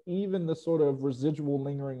then even the sort of residual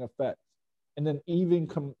lingering effects. And then even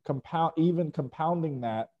compounding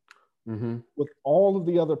that with all of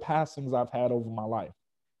the other passings I've had over my life.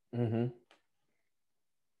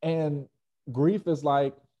 And grief is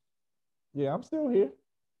like, yeah, I'm still here.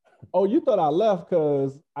 Oh, you thought I left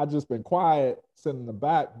because I just been quiet, sitting in the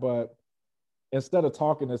back, but instead of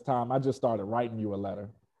talking this time, I just started writing you a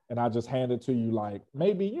letter and I just handed to you like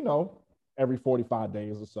maybe, you know, every 45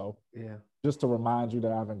 days or so. Yeah. Just to remind you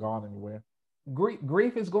that I haven't gone anywhere.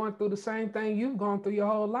 Grief is going through the same thing you've gone through your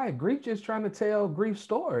whole life. Grief just trying to tell grief's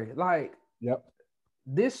story. Like, yep,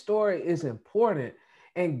 this story is important.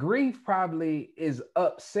 And grief probably is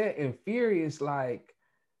upset and furious. Like,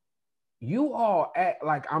 you all act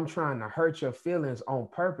like I'm trying to hurt your feelings on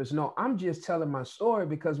purpose. No, I'm just telling my story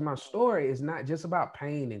because my story is not just about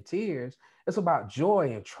pain and tears. It's about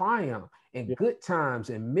joy and triumph and good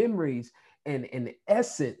times and memories and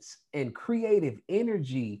essence and creative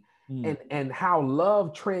energy and how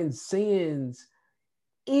love transcends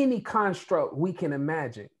any construct we can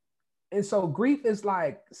imagine. And so grief is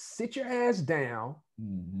like, sit your ass down,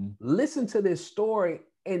 listen to this story,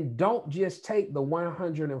 and don't just take the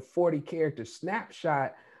 140 character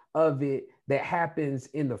snapshot of it that happens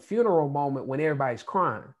in the funeral moment when everybody's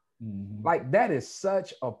crying. Like, that is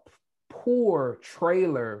such a poor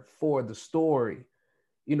trailer for the story.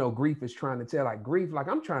 You know, grief is trying to tell. Like, grief, like,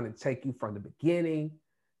 I'm trying to take you from the beginning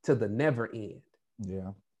to the never end.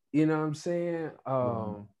 Yeah. You know what I'm saying?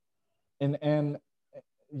 And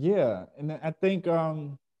yeah, and I think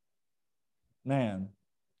man,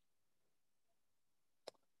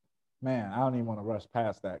 I don't even want to rush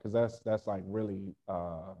past that because that's like really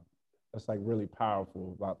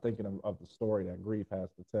powerful about thinking of the story that grief has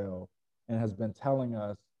to tell and has been telling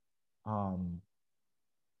us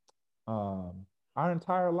our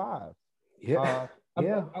entire lives. Yeah.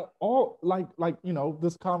 Yeah. All like you know,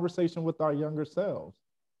 this conversation with our younger selves.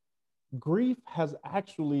 Grief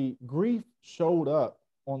showed up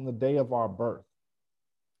on the day of our birth.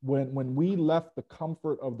 When we left the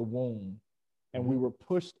comfort of the womb and we were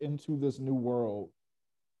pushed into this new world,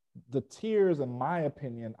 the tears, in my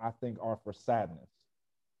opinion, I think are for sadness,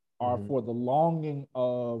 are for the longing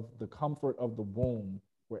of the comfort of the womb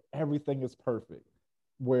where everything is perfect,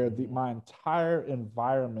 where my entire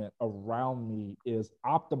environment around me is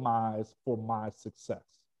optimized for my success.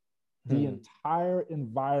 The entire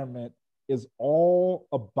environment is all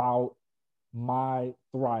about my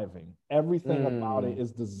thriving. Everything about it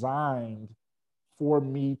is designed for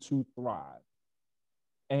me to thrive.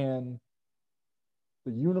 And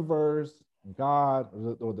the universe, God,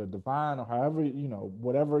 or the divine, or however, you know,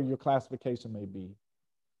 whatever your classification may be,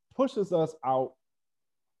 pushes us out,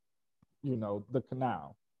 you know, the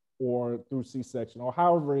canal or through C-section or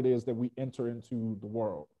however it is that we enter into the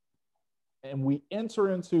world. And we enter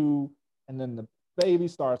into, and then the baby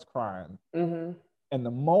starts crying. And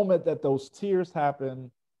the moment that those tears happen,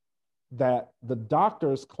 that the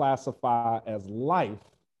doctors classify as life,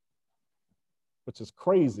 which is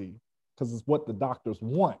crazy because it's what the doctors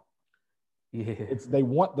want. Yeah. They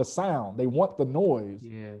want the sound, they want the noise.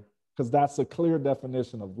 Yeah. Because that's a clear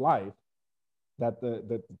definition of life, that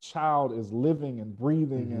the child is living and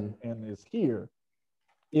breathing and is here,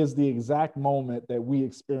 is the exact moment that we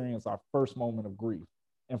experience our first moment of grief.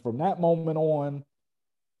 And from that moment on,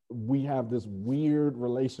 we have this weird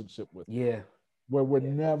relationship with it, where we're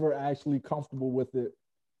never actually comfortable with it,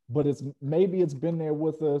 but it's been there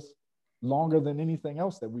with us longer than anything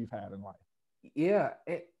else that we've had in life. Yeah,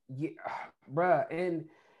 bruh,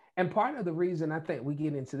 and part of the reason I think we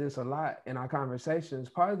get into this a lot in our conversations,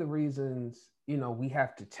 part of the reasons, you know, we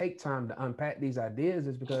have to take time to unpack these ideas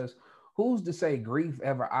is because who's to say grief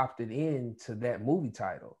ever opted into that movie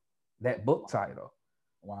title, that book title?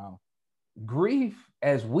 Wow. Grief,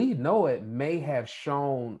 as we know it, may have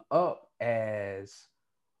shown up as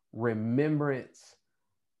remembrance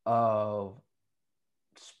of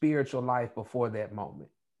spiritual life before that moment.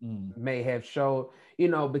 may have showed,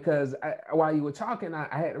 because while you were talking, I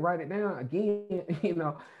had to write it down again.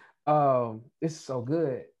 It's so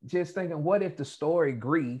good. Just thinking, what if the story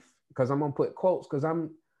grief, because I'm gonna put quotes, because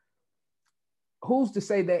who's to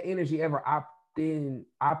say that energy ever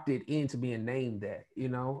opted into being named that,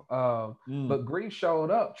 but grief showed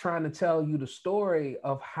up trying to tell you the story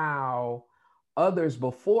of how others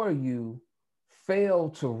before you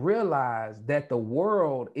failed to realize that the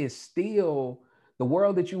world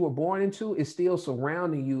that you were born into is still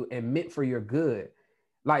surrounding you and meant for your good.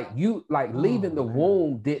 Like leaving the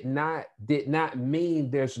womb did not mean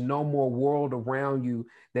there's no more world around you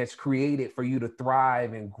that's created for you to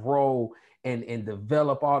thrive and grow and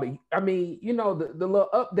develop all the little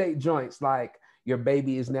update joints, like your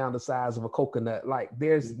baby is now the size of a coconut. Like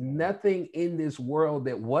there's nothing in this world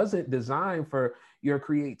that wasn't designed for your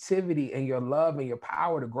creativity and your love and your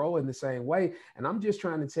power to grow in the same way. And I'm just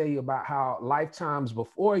trying to tell you about how lifetimes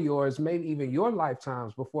before yours, maybe even your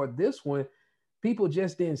lifetimes before this one, people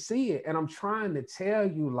just didn't see it. And I'm trying to tell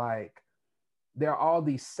you, like, there are all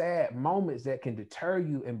these sad moments that can deter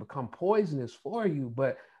you and become poisonous for you,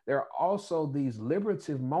 but there are also these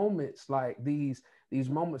liberative moments, like these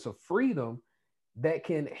moments of freedom that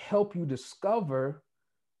can help you discover,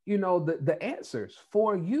 the answers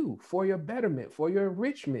for you, for your betterment, for your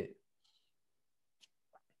enrichment.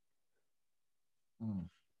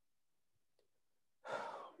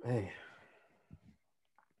 Man.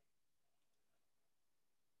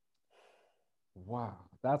 Wow,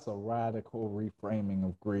 that's a radical reframing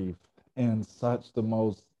of grief in such the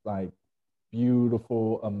most like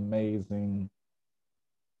beautiful, amazing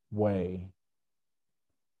way.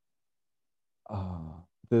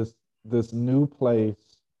 This this new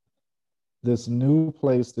place, this new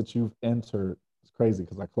place that you've entered. It's crazy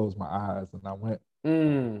because I closed my eyes and I went,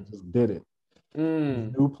 just did it.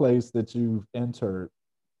 This new place that you've entered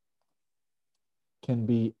can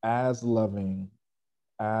be as loving,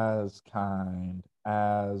 as kind,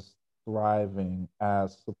 as thriving,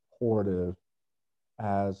 as supportive,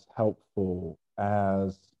 as helpful,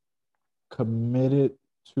 as committed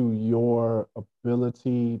to your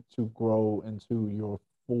ability to grow into your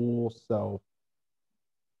full self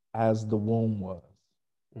as the womb was.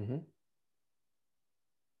 Mm-hmm.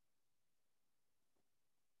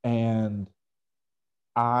 And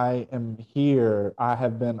I am here. I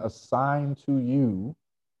have been assigned to you.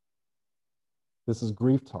 This is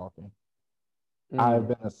grief talking. I've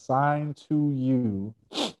been assigned to you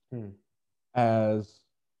as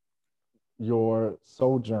your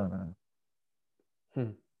sojourner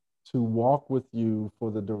to walk with you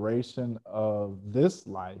for the duration of this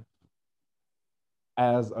life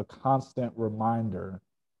as a constant reminder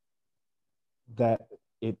that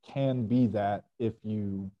it can be that if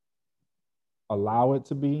you allow it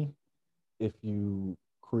to be, if you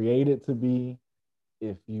create it to be,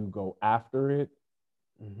 if you go after it,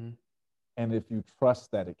 and if you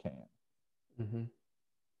trust that it can.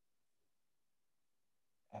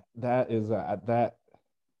 That is yeah,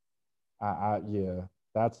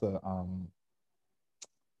 that's a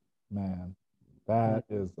man, that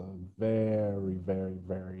is a very, very,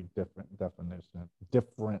 very different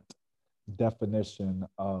definition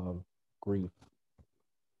of grief.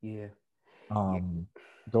 Yeah.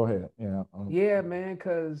 Go ahead. Yeah, man,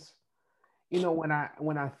 because when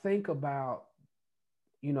I think about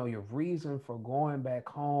your reason for going back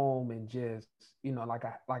home, and just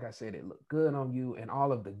like I said, it looked good on you and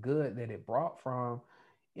all of the good that it brought from,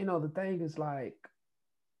 the thing is, like,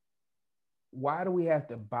 why do we have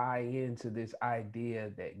to buy into this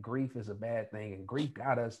idea that grief is a bad thing, and grief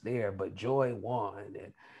got us there but joy won,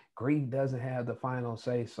 and grief doesn't have the final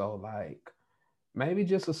say? So, like, maybe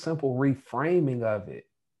just a simple reframing of it,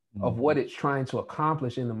 of what it's trying to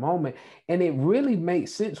accomplish in the moment. And it really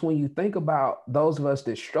makes sense when you think about those of us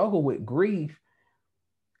that struggle with grief.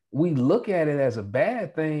 We look at it as a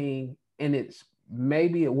bad thing, and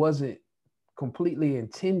maybe it wasn't completely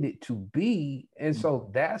intended to be. And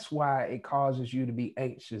so that's why it causes you to be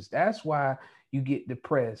anxious. That's why you get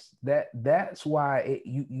depressed. That's why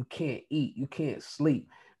you can't eat, you can't sleep,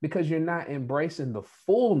 because you're not embracing the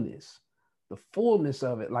fullness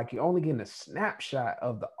of it. Like, you're only getting a snapshot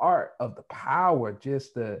of the art, of the power,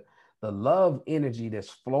 just the love energy that's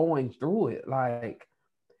flowing through it. Like,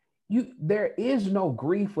 there is no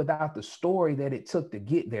grief without the story that it took to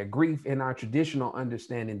get there. Grief in our traditional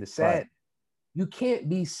understanding, the sad. Right. You can't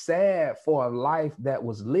be sad for a life that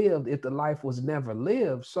was lived if the life was never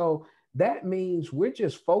lived. So that means we're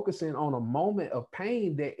just focusing on a moment of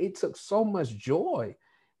pain that it took so much joy,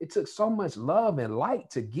 it took so much love and light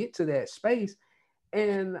to get to that space.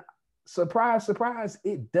 And surprise, surprise,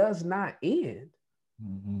 it does not end.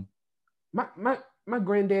 Mm-hmm. My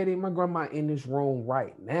granddaddy and my grandma in this room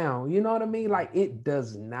right now. You know what I mean? Like it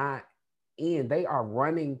does not end. They are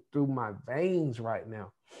running through my veins right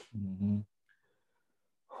now. Mm-hmm.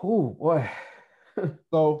 Oh boy.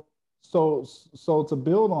 So, so to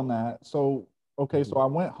build on that, so okay, so I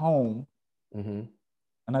went home, Mm-hmm.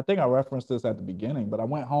 and I think I referenced this at the beginning, but I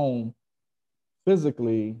went home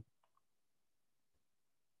physically,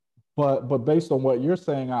 but based on what you're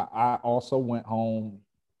saying, I also went home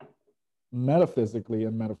metaphysically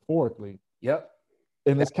and metaphorically. Yep.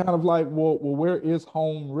 And it's kind of like, well, where is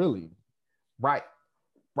home really? Right.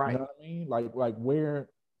 You Right. know what I mean? Like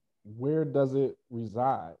where does it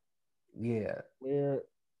reside? Yeah. Where,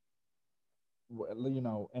 you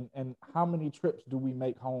know, and how many trips do we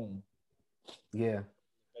make home? Yeah.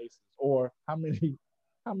 Or how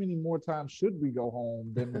many more times should we go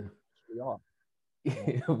home than we actually are?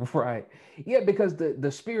 You know? Right. Yeah, because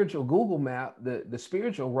the spiritual Google map, the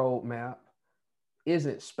spiritual road map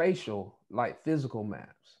isn't spatial like physical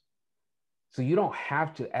maps. So you don't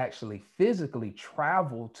have to actually physically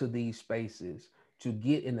travel to these spaces to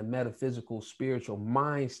get in the metaphysical spiritual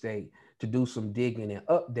mind state to do some digging and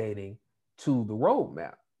updating to the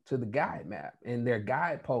roadmap, to the guide map and their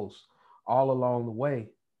guideposts all along the way.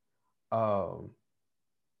 Um,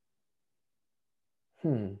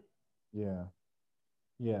 hmm, Yeah,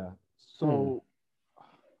 yeah. hmm, So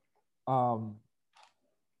um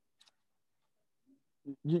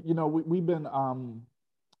you know, we've been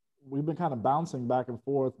kind of bouncing back and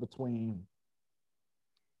forth between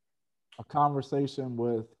a conversation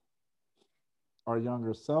with our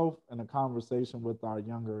younger self and a conversation with our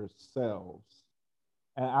younger selves.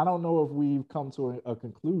 And I don't know if we've come to a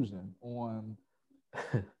conclusion on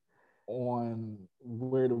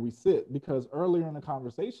where do we sit, because earlier in the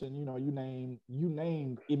conversation, you know, you named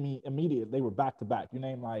immediate, they were back to back. You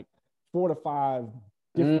named like 4 to 5 mm,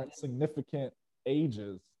 different significant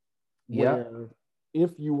ages yep, where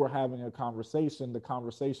if you were having a conversation, the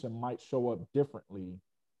conversation might show up differently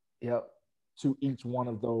yep, to each one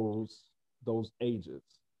of those ages.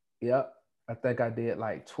 yep. I think I did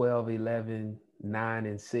like 12, 11, 9,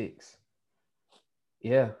 and 6.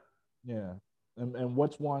 Yeah. Yeah. And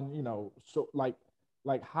which one, you know, so like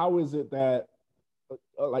how is it that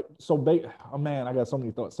like oh man, I got so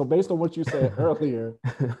many thoughts. So based on what you said earlier,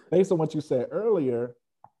 based on what you said earlier,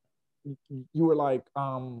 you were like,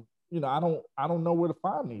 you know, I don't know where to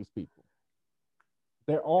find these people.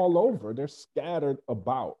 They're all over. They're scattered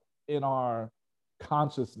about in our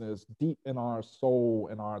consciousness, deep in our soul,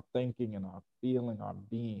 in our thinking, in our feeling, our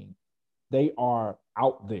being. They are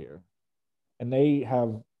out there, and they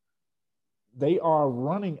are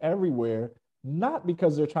running everywhere, not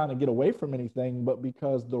because they're trying to get away from anything, but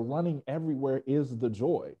because the running everywhere is the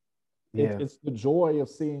joy. Yeah. It's the joy of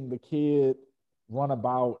seeing the kid run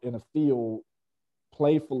about in a field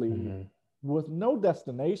playfully Mm-hmm. with no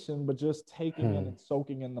destination, but just taking in Hmm. and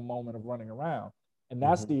soaking in the moment of running around. And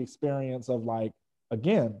that's Mm-hmm. the experience of, like,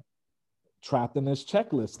 again, trapped in this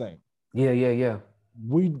checklist thing. Yeah, yeah, yeah.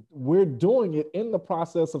 We're doing it in the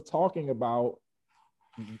process of talking about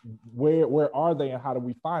where are they and how do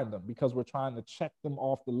we find them, because we're trying to check them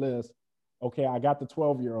off the list. Okay, I got the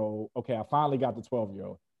 12-year-old. Okay, I finally got the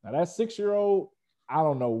 12-year-old. Now that 6-year-old, I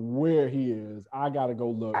don't know where he is. I got to go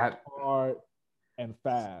look I, hard and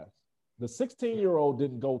fast. The 16-year-old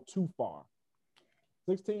didn't go too far.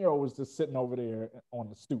 16-year-old was just sitting over there on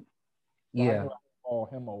the stoop. So I knew yeah, I could call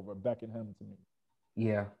him over, beckon him to me.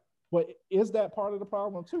 yeah. But is that part of the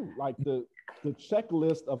problem too? Like the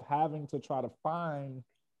checklist of having to try to find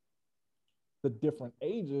the different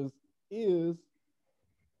ages is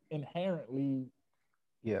inherently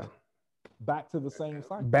Yeah. back to the same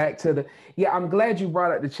cycle. Back to the yeah, I'm glad you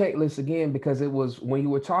brought up the checklist again because it was when you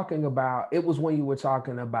were talking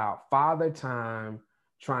about father time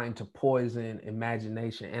trying to poison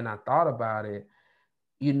imagination. And I thought about it,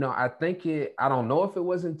 I don't know if it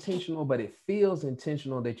was intentional, but it feels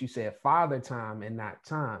intentional that you said father time and not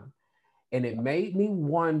time. And it Yeah. made me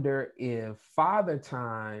wonder if Father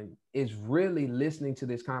Time is really listening to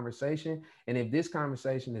this conversation and if this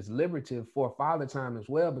conversation is liberative for Father Time as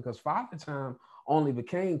well, because Father Time only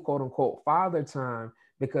became quote unquote Father Time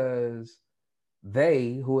because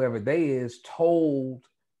whoever they is, told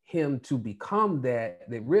him to become that.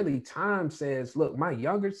 That really Time says, look, my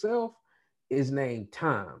younger self is named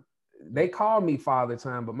Time. Yeah. They call me Father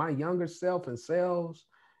Time, but my younger self and selves,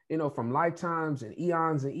 from lifetimes and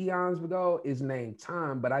eons ago, is named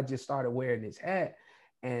Time. But I just started wearing this hat,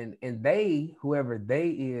 and they, whoever they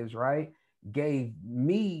is, right, gave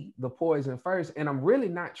me the poison first. And I'm really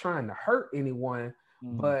not trying to hurt anyone,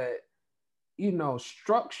 Mm. but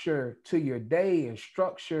structure to your day and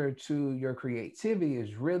structure to your creativity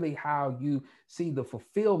is really how you see the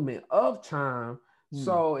fulfillment of time.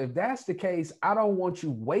 So if that's the case, I don't want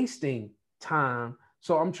you wasting time.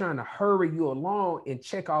 So I'm trying to hurry you along and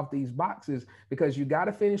check off these boxes, because you got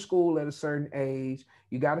to finish school at a certain age.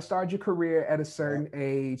 You got to start your career at a certain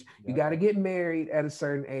age. You got to get married at a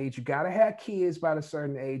certain age. You got to have kids by a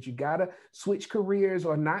certain age. You got to switch careers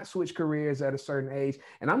or not switch careers at a certain age.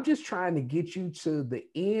 And I'm just trying to get you to the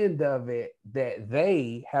end of it that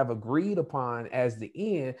they have agreed upon as the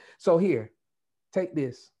end. So here, take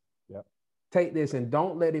this. Yep. Take this, and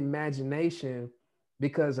don't let imagination,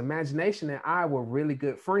 because imagination and I were really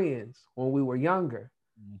good friends when we were younger.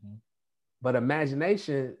 Mm-hmm. But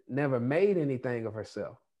imagination never made anything of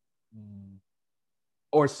herself. Mm.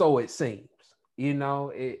 Or so it seems.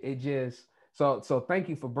 It just, so thank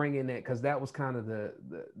you for bringing that, because that was kind of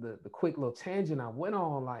the quick little tangent I went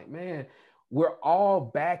on. Like, man, we're all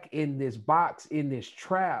back in this box, in this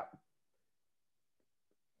trap.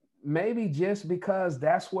 Maybe just because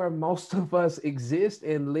that's where most of us exist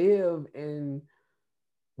and live, and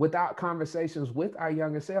without conversations with our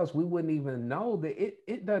younger selves, we wouldn't even know that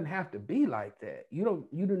it doesn't have to be like that. You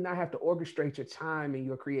do not have to orchestrate your time and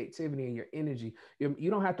your creativity and your energy. You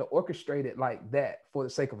don't have to orchestrate it like that for the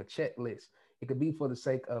sake of a checklist. It could be for the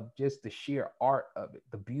sake of just the sheer art of it,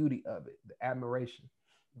 the beauty of it, the admiration.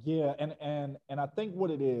 Yeah, and I think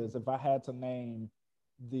what it is, if I had to name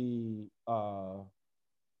the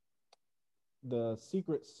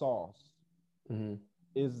secret sauce, mm-hmm.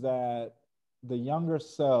 is that the younger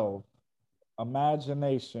self,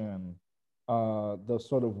 imagination, the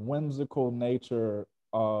sort of whimsical nature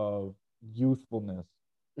of youthfulness,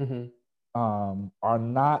 Mm-hmm. are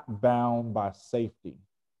not bound by safety.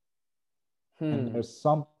 And Hmm. there's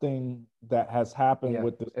something that has happened Yeah,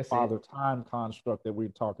 with this that's father it. time construct that we're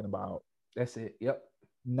talking about. That's it. Yep.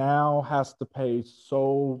 Now has to pay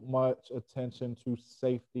so much attention to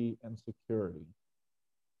safety and security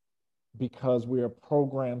because we are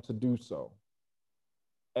programmed to do so.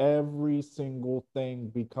 Every single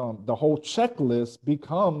thing the whole checklist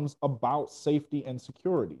becomes about safety and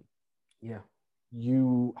security. Yeah.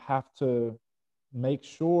 You have to make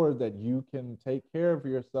sure that you can take care of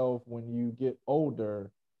yourself when you get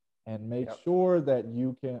older, and make Yep. sure that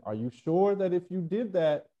are you sure that if you did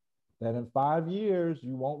that in 5 years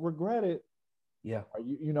you won't regret it? Yeah.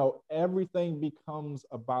 Are everything becomes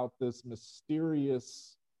about this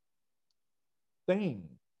mysterious thing.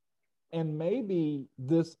 And maybe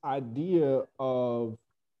this idea of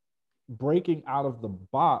breaking out of the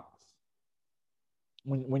box,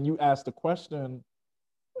 when you ask the question,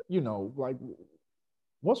 like,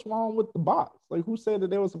 what's wrong with the box? Like, who said that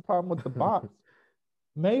there was a problem with the box?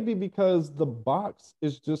 Maybe because the box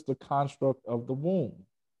is just a construct of the womb.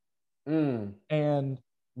 And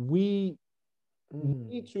we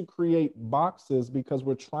need to create boxes because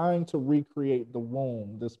we're trying to recreate the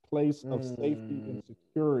womb, this place of safety and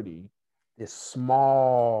security. It's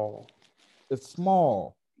small. It's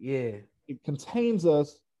small. Yeah. It contains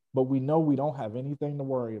us, but we know we don't have anything to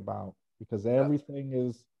worry about because everything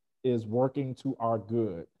is working to our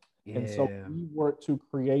good. Yeah. And so we work to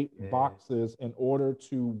create boxes in order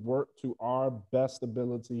to work to our best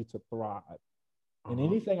ability to thrive. And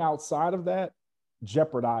anything outside of that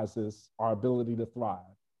jeopardizes our ability to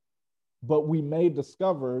thrive. But we may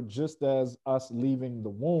discover, just as us leaving the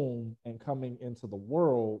womb and coming into the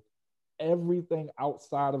world, everything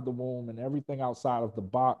outside of the womb and everything outside of the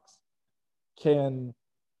box can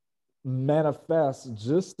manifest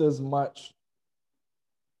just as much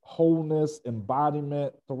wholeness,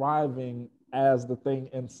 embodiment, thriving as the thing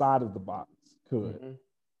inside of the box could.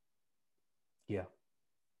 Yeah.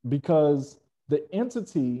 Because the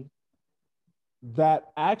entity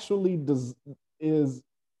that actually is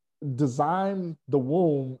designed the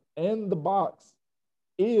womb and the box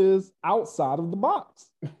is outside of the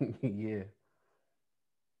box. Yeah.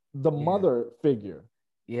 The mother figure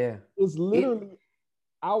is literally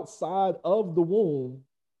outside of the womb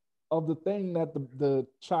of the thing that the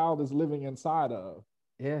child is living inside of.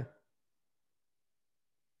 Yeah.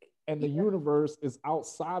 And the universe is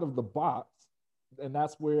outside of the box. And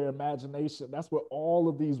that's where imagination, that's where all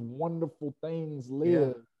of these wonderful things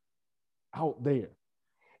live out there.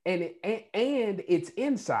 And it's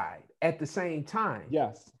inside at the same time.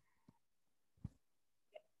 Yes.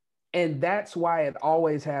 And that's why it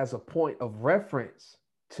always has a point of reference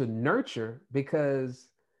to nurture, because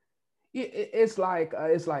it's like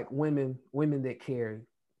women that carry,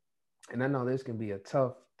 and I know this can be a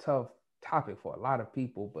tough topic for a lot of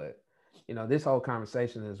people, but this whole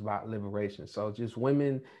conversation is about liberation. So just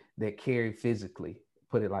women that carry physically,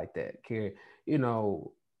 put it like that, Carrie. You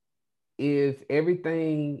know, if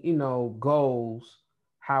everything, you know, goes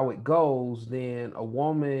how it goes, then a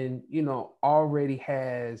woman, you know, already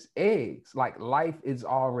has eggs. Like life is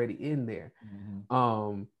already in there. Mm-hmm.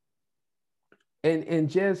 Um, and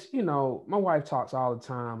just, you know, my wife talks all the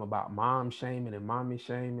time about mom shaming and mommy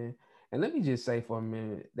shaming. And let me just say for a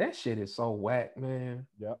minute, that shit is so whack, man.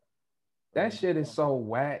 Yep. That shit is so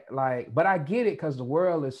whack. Like, but I get it because the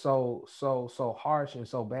world is so harsh and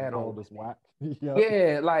so The bad on. world is whack. Yep.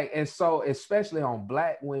 Yeah, like, and so especially on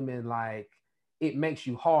black women, like it makes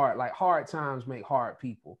you hard. Like hard times make hard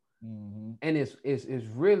people. Mm-hmm. And it's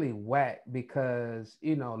really whack because,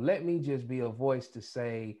 you know, let me just be a voice to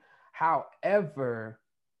say, however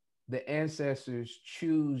the ancestors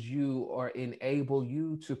choose you or enable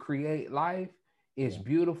you to create life is Yeah.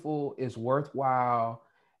 beautiful, is worthwhile,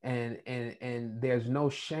 and there's no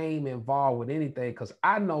shame involved with anything. Because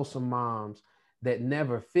I know some moms that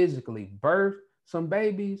never physically birthed some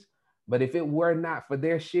babies, but if it were not for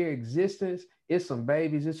their sheer existence, it's some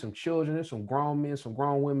babies, it's some children, it's some grown men, some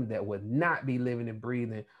grown women that would not be living and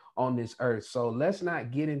breathing on this earth. So let's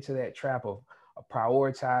not get into that trap of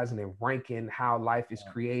prioritizing and ranking how life is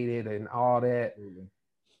created and all that. Absolutely.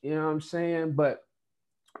 You know what I'm saying? But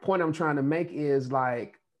point I'm trying to make is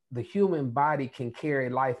like the human body can carry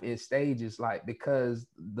life in stages, like because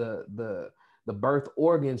the birth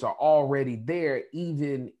organs are already there,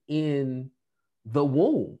 even in the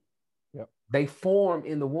womb. Yep. They form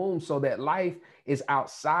in the womb so that life is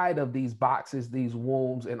outside of these boxes, these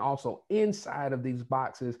wombs, and also inside of these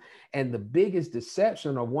boxes. And the biggest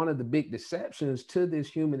deception, or one of the big deceptions to this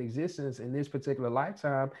human existence in this particular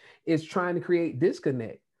lifetime, is trying to create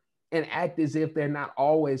disconnect and act as if they're not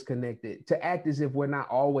always connected, to act as if we're not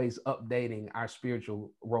always updating our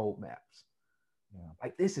spiritual roadmaps. Yeah.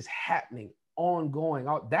 Like this is happening ongoing.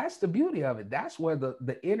 That's the beauty of it. That's where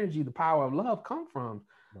the energy, the power of love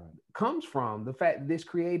Right. comes from. The fact that this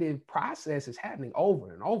creative process is happening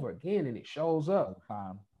over and over again, and it shows All up. the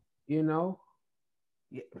time. You know,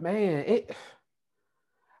 man, it.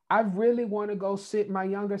 I really want to go sit my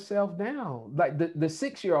younger self down, like the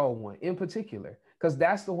 6-year-old one in particular, because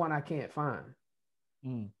that's the one I can't find.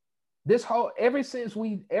 Mm. This whole ever since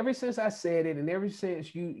I said it, and ever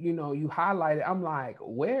since you highlighted, I'm like,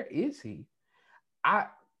 where is he? I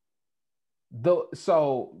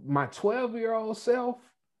so my 12-year-old self,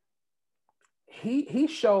 he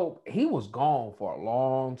was gone for a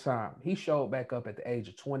long time. He showed back up at the age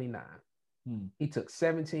of 29. He took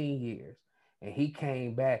 17 years, and he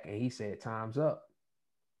came back and he said, time's up.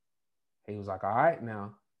 He was like, all right,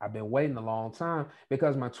 now I've been waiting a long time,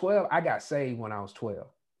 because I got saved when I was 12.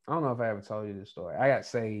 I don't know if I ever told you this story. I got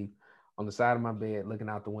saved on the side of my bed looking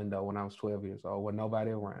out the window when I was 12 years old with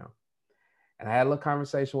nobody around. And I had a little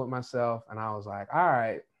conversation with myself, and I was like, all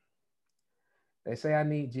right, they say I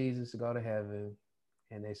need Jesus to go to heaven,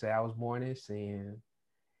 and they say I was born in sin,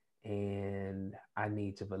 and I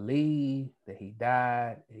need to believe that he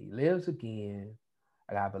died and he lives again.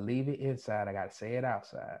 I gotta believe it inside. I gotta say it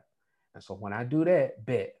outside. And so when I do that,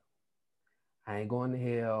 bet I ain't going to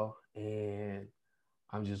hell, and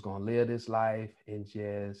I'm just gonna live this life and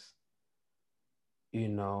just, you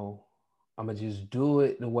know, I'm gonna just do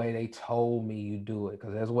it the way they told me you do it,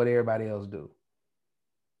 because that's what everybody else do.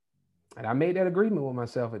 And I made that agreement with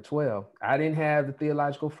myself at 12. I didn't have the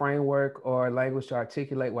theological framework or language to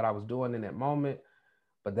articulate what I was doing in that moment,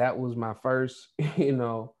 but that was my first,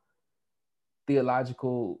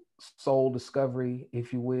 theological soul discovery,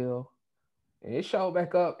 if you will. And it showed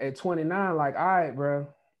back up at 29, like, all right, bro,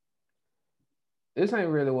 this ain't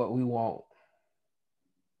really what we want.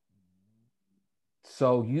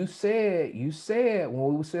 So you said when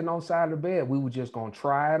we were sitting on the side of the bed, we were just gonna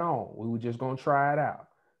try it on. We were just gonna try it out.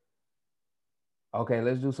 Okay,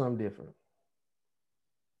 let's do something different.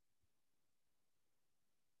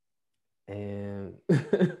 And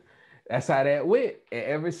that's how that went. And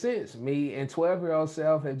ever since, me and 12-year-old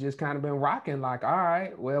self have just kind of been rocking, like, all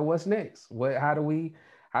right, well, what's next? How do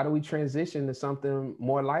we transition to something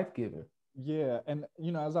more life-giving? Yeah, and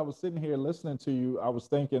as I was sitting here listening to you, I was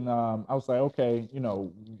thinking, I was like, okay,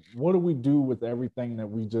 what do we do with everything that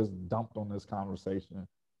we just dumped on this conversation?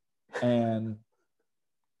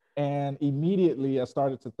 And immediately I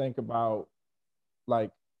started to think about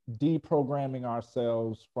like deprogramming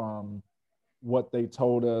ourselves from what they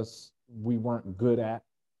told us we weren't good at,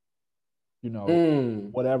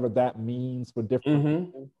 Mm. whatever that means for different Mm-hmm.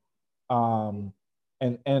 people. Um,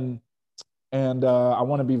 and I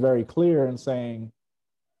want to be very clear in saying,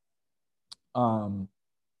 um,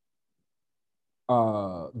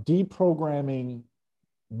 deprogramming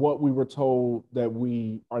what we were told that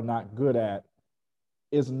we are not good at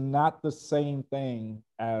is not the same thing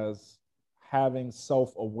as having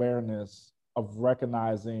self-awareness of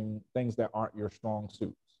recognizing things that aren't your strong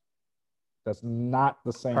suits. That's not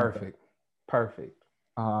the same Perfect. thing. Perfect.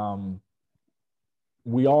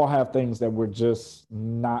 We all have things that we're just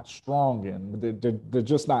not strong in. They're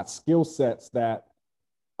just not skill sets that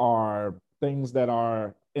are things that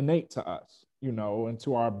are innate to us, you know, and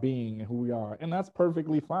to our being and who we are. And that's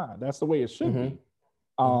perfectly fine. That's the way it should be.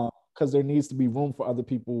 Because there needs to be room for other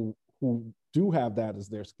people who do have that as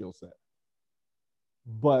their skill set.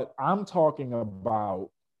 But I'm talking about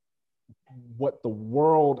what the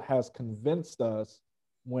world has convinced us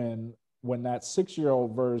when that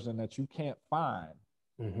 6-year-old version that you can't find,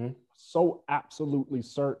 so absolutely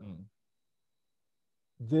certain,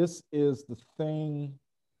 this is the thing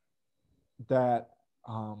that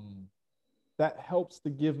that helps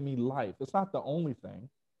to give me life. It's not the only thing.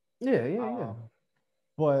 Yeah.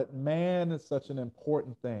 But man, it's such an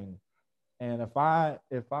important thing. And if I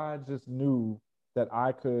just knew that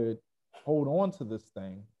I could hold on to this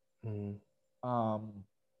thing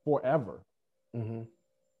forever,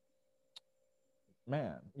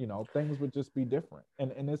 man, you know, things would just be different.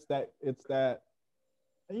 And it's that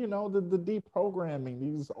you know, the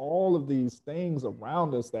deprogramming, all of these things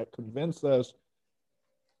around us that convince us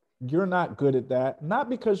you're not good at that. Not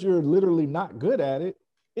because you're literally not good at it.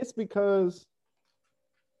 It's because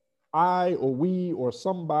I or we or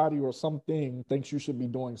somebody or something thinks you should be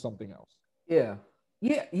doing something else. Yeah.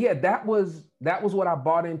 That was what I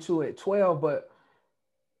bought into at 12. But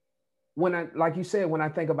when I, like you said, when I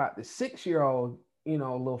think about the 6-year-old, you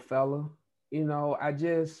know, little fella, you know, I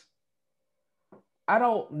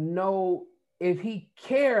don't know if he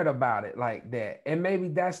cared about it like that. And maybe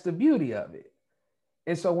that's the beauty of it.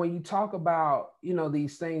 And so when you talk about, you know,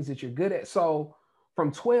 these things that you're good at, so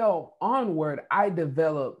from 12 onward, I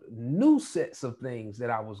developed new sets of things that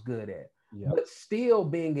I was good at, but still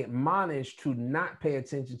being admonished to not pay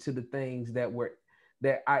attention to the things that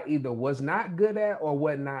I either was not good at or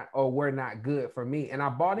were not good for me. And I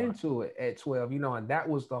bought into it at 12, you know, and that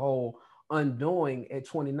was the whole undoing at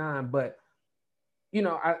 29. But, you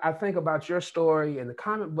know, I think about your story and the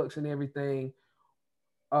comic books and everything.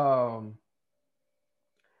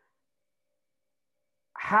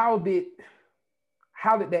 How did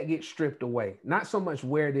that get stripped away? Not so much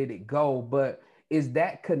where did it go, but is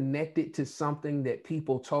that connected to something that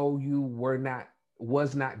people told you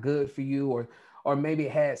was not good for you, or maybe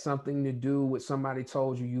it had something to do with somebody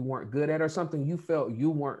told you weren't good at, or something you felt you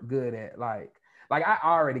weren't good at? Like I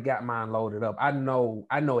already got mine loaded up. I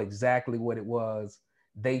know exactly what it was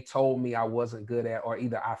they told me I wasn't good at, or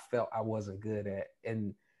either I felt I wasn't good at,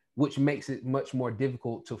 and which makes it much more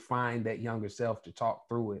difficult to find that younger self to talk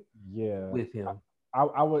through it with him.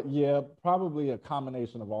 I would, probably a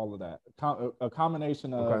combination of all of that. A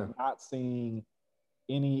combination of not seeing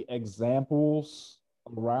any examples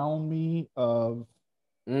around me of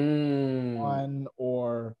one,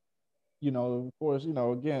 or, you know, of course, you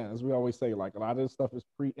know, again, as we always say, like a lot of this stuff is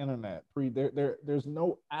pre-internet, there's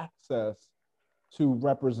no access to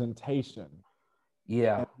representation.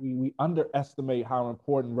 Yeah. And we underestimate how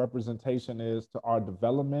important representation is to our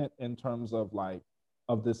development in terms of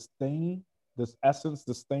this thing, this essence,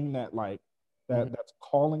 this thing that that's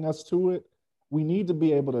calling us to it. We need to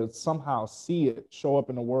be able to somehow see it show up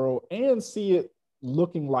in the world and see it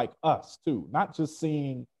looking like us too, not just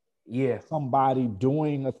seeing somebody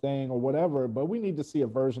doing a thing or whatever, but we need to see a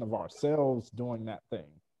version of ourselves doing that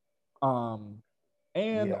thing.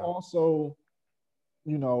 And also,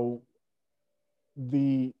 you know,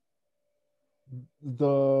 the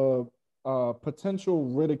potential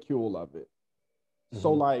ridicule of it.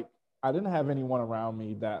 So like, I didn't have anyone around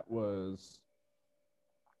me that was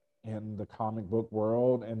in the comic book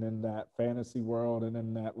world and in that fantasy world, and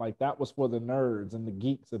in that, like, that was for the nerds and the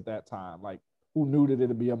geeks at that time. Like, who knew that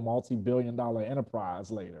it'd be a multi-billion-dollar enterprise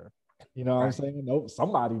later? You know what I'm saying? Nope,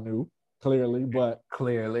 somebody knew, clearly, but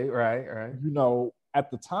right. You know, at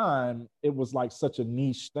the time, it was like such a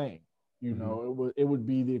niche thing. You know, it would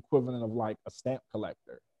be the equivalent of like a stamp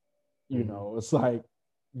collector. You know, it's like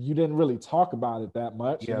you didn't really talk about it that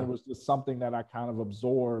much, and it was just something that I kind of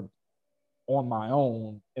absorbed on my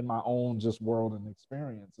own, in my own just world and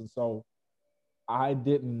experience. And so I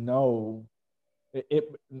didn't know it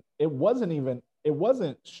wasn't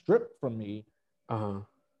stripped from me.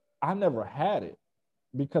 I never had it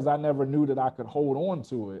because I never knew that I could hold on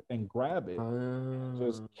to it and grab it, and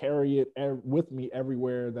just carry it with me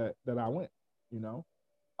everywhere that I went, you know.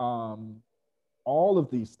 All of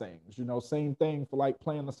these things, you know, same thing for like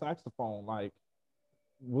playing the saxophone. Like,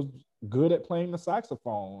 was good at playing the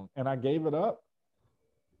saxophone, and I gave it up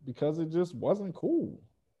because it just wasn't cool.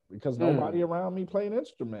 Because nobody around me played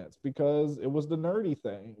instruments, because it was the nerdy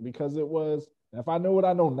thing, because it was, if I know what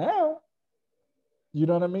I know now, you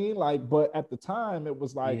know what I mean? Like, but at the time it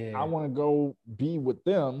was like, I want to go be with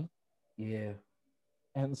them. Yeah.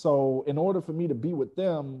 And so in order for me to be with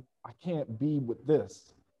them, I can't be with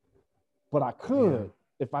this. But I could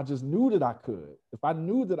if I just knew that I could. If I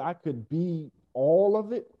knew that I could be all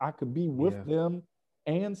of it, I could be with them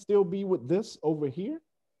and still be with this over here.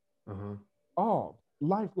 Oh,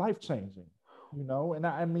 life changing, you know. And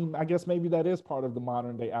I mean, I guess maybe that is part of the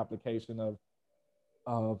modern day application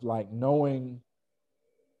of like knowing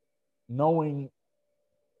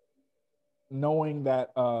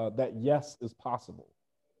that that yes is possible.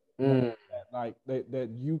 That, like that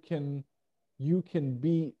you can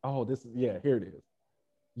be, oh, this is, yeah, here it is.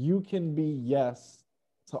 You can be yes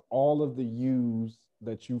to all of the yous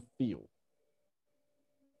that you feel.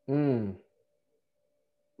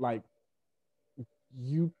 Like,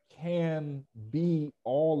 you can be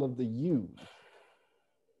all of the yous.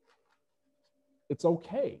 It's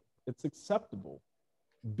okay. It's acceptable.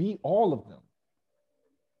 Be all of them.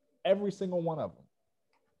 Every single one of them.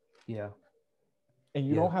 Yeah. And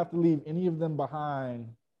you don't have to leave any of them behind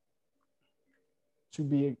to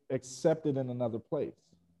be accepted in another place.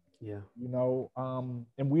 Yeah. You know,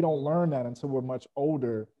 and we don't learn that until we're much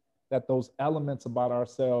older, that those elements about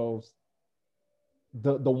ourselves,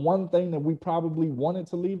 the one thing that we probably wanted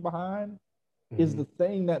to leave behind is the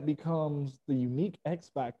thing that becomes the unique X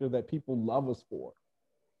factor that people love us for.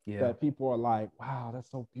 That people are like, wow, that's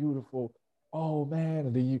so beautiful. Oh man,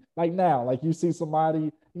 and then you, like now, like you see somebody,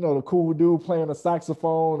 you know, the cool dude playing a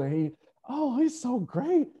saxophone, and he's so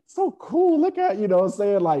great, so cool. Look at, you know what I'm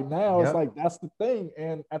saying? Like now it's like, that's the thing.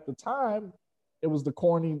 And at the time, it was the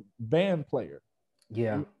corny band player.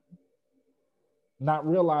 Yeah. Not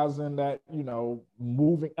realizing that, you know,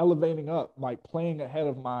 elevating up, like playing ahead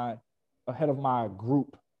of my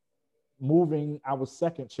group, moving, I was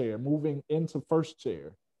second chair, moving into first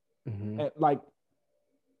chair. And like,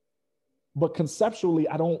 but conceptually,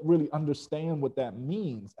 I don't really understand what that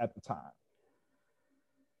means at the time.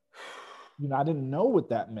 You know, I didn't know what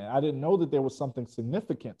that meant. I didn't know that there was something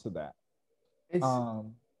significant to that.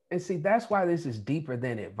 And see, that's why this is deeper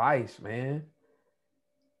than advice, man.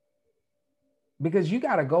 Because you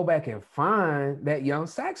got to go back and find that young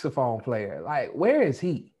saxophone player. Like, where is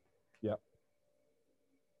he? Yep.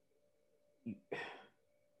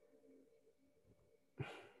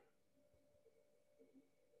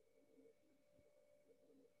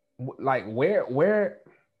 Like, where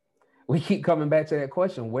we keep coming back to that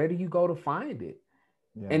question, where do you go to find it?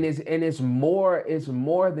 And it's more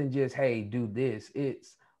than just, hey, do this.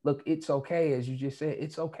 It's, look, it's okay, as you just said,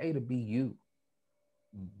 it's okay to be you.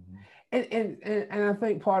 And I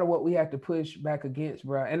think part of what we have to push back against,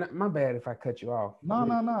 bro, and my bad if I cut you off.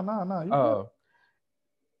 No.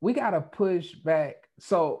 We got to push back.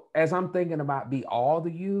 So as I'm thinking about be all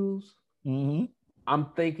the yous, I'm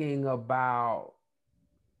thinking about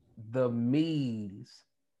the me's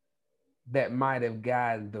that might have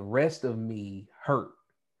gotten the rest of me hurt.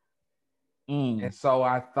 And so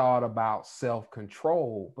I thought about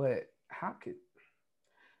self-control, but how could,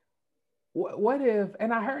 what if,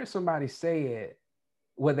 and I heard somebody say it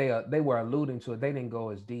where they were alluding to it, they didn't go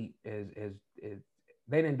as deep as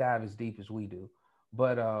they didn't dive as deep as we do,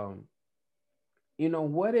 but you know,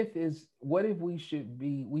 what if we shouldn't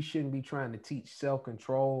be trying to teach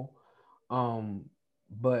self-control,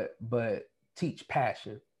 but teach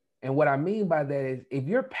passion. And what I mean by that is, if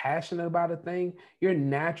you're passionate about a thing, you're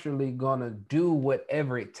naturally gonna do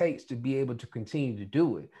whatever it takes to be able to continue to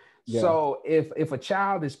do it. Yeah. So if a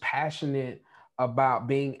child is passionate about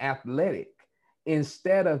being athletic,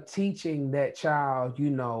 instead of teaching that child,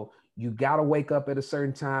 you know, you gotta wake up at a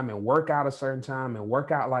certain time and work out a certain time and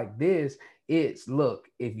work out like this, it's, look,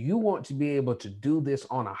 if you want to be able to do this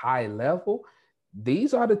on a high level,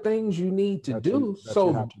 these are the things you need to do. So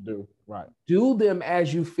you have to do. Right. Do them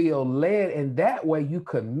as you feel led, and that way you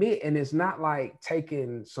commit. And it's not like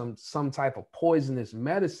taking some type of poisonous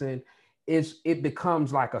medicine. It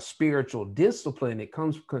becomes like a spiritual discipline. It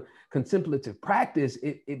comes contemplative practice.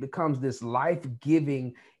 It becomes this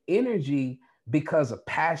life-giving energy because of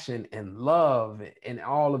passion and love and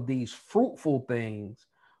all of these fruitful things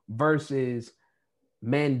versus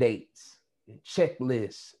mandates and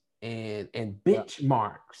checklists and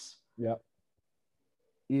benchmarks. Yeah.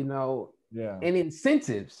 You know, yeah, and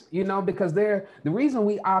incentives, you know, because the reason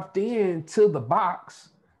we opt in to the box,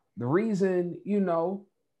 the reason, you know,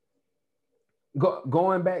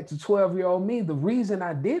 going back to 12-year-old me, the reason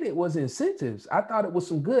I did it was incentives. I thought it was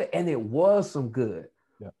some good, and it was some good.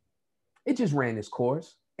 Yeah. It just ran its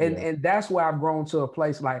course. And that's where I've grown to a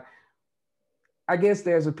place like, I guess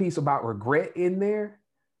there's a piece about regret in there.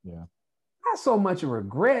 Yeah. Not so much a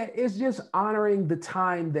regret. It's just honoring the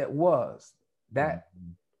time that was. That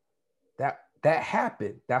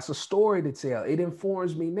happened. That's a story to tell. It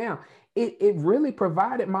informs me now. It really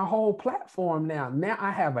provided my whole platform now. Now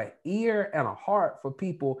I have an ear and a heart for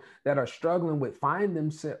people that are struggling with finding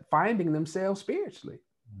themselves spiritually.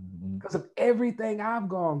 Because of everything I've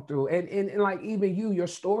gone through. And like even you, your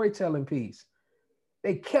storytelling piece,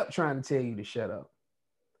 they kept trying to tell you to shut up.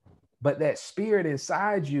 But that spirit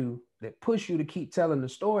inside you that pushed you to keep telling the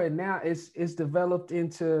story, now it's developed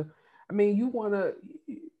into, I mean, you want to,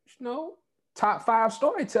 top 5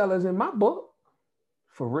 storytellers in my book.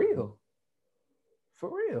 For real. For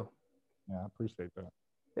real. Yeah, I appreciate that.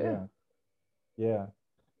 Yeah.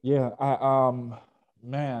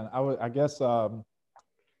 I guess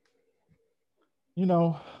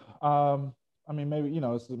I mean, maybe,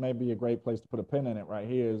 this is maybe a great place to put a pin in it right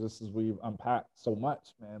here. This is we've unpacked so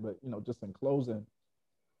much, man. But just in closing,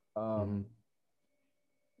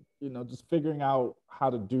 just figuring out how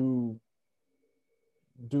to do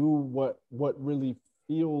what really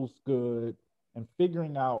feels good, and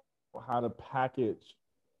figuring out how to package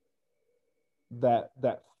that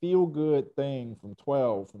feel good thing from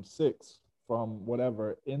 12, from 6, from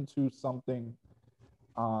whatever into something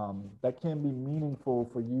that can be meaningful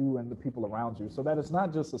for you and the people around you, so that it's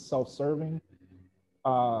not just a self-serving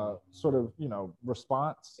sort of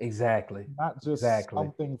response. Exactly. Not just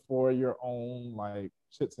something for your own like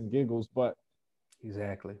shits and giggles, but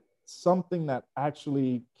exactly something that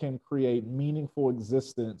actually can create meaningful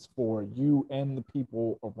existence for you and the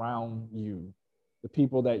people around you, the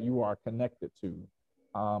people that you are connected to.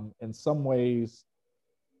 In some ways,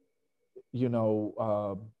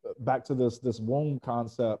 back to this womb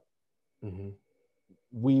concept,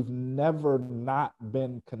 we've never not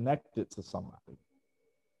been connected to somebody.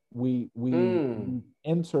 We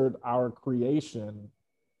entered our creation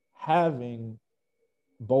having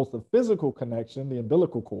both a physical connection, the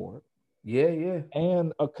umbilical cord,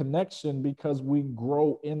 and a connection because we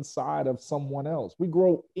grow inside of someone else. We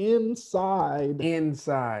grow inside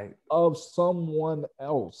of someone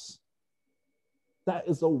else. That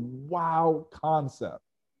is a wild concept.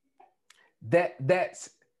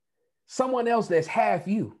 That's someone else that's half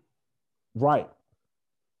you. Right.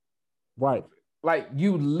 Like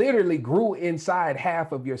you literally grew inside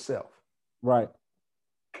half of yourself. Right.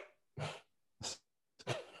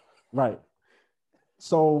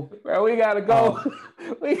 So we gotta go.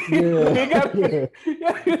 We gotta.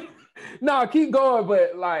 No, keep going,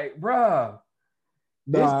 but like, bruh.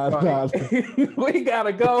 Nah. We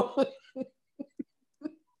gotta go.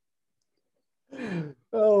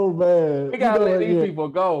 Oh man, we gotta let these people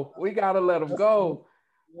go. We gotta let them go.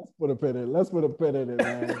 Let's put a pin in it,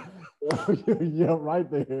 man. Yeah, right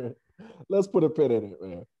there. Let's put a pin in it,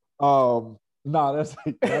 man.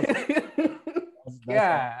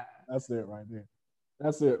 That's it right there.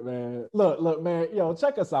 That's it, man. Look, man.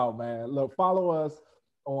 Check us out, man. Look, follow us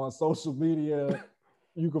on social media.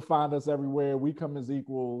 You can find us everywhere. We Come as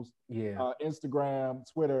Equals. Yeah. Instagram,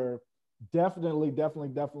 Twitter.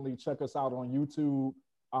 Definitely check us out on YouTube.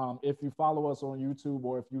 If you follow us on YouTube,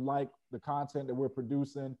 or if you like the content that we're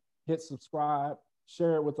producing, hit subscribe,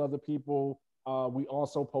 share it with other people. We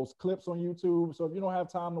also post clips on YouTube. So if you don't have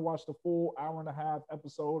time to watch the full hour-and-a-half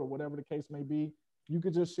episode or whatever the case may be, you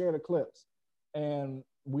could just share the clips. And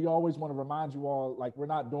we always want to remind you all, like, we're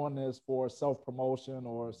not doing this for self-promotion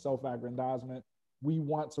or self-aggrandizement. We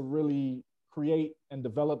want to really create and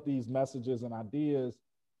develop these messages and ideas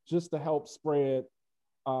just to help spread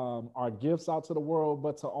our gifts out to the world,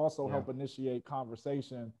 but to also help initiate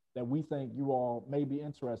conversation that we think you all may be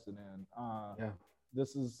interested in.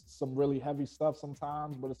 This is some really heavy stuff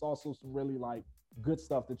sometimes, but it's also some really like good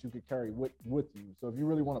stuff that you could carry with you. So if you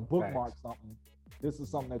really want to bookmark something, this is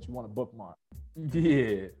something that you want to bookmark.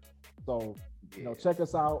 Yeah. So, check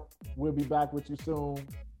us out. We'll be back with you soon.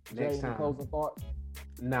 Next Jay, time. Closing thoughts?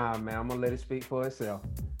 Nah, man, I'm gonna let it speak for itself.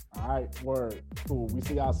 All right, word. Cool. We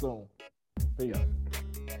see y'all soon. Peace.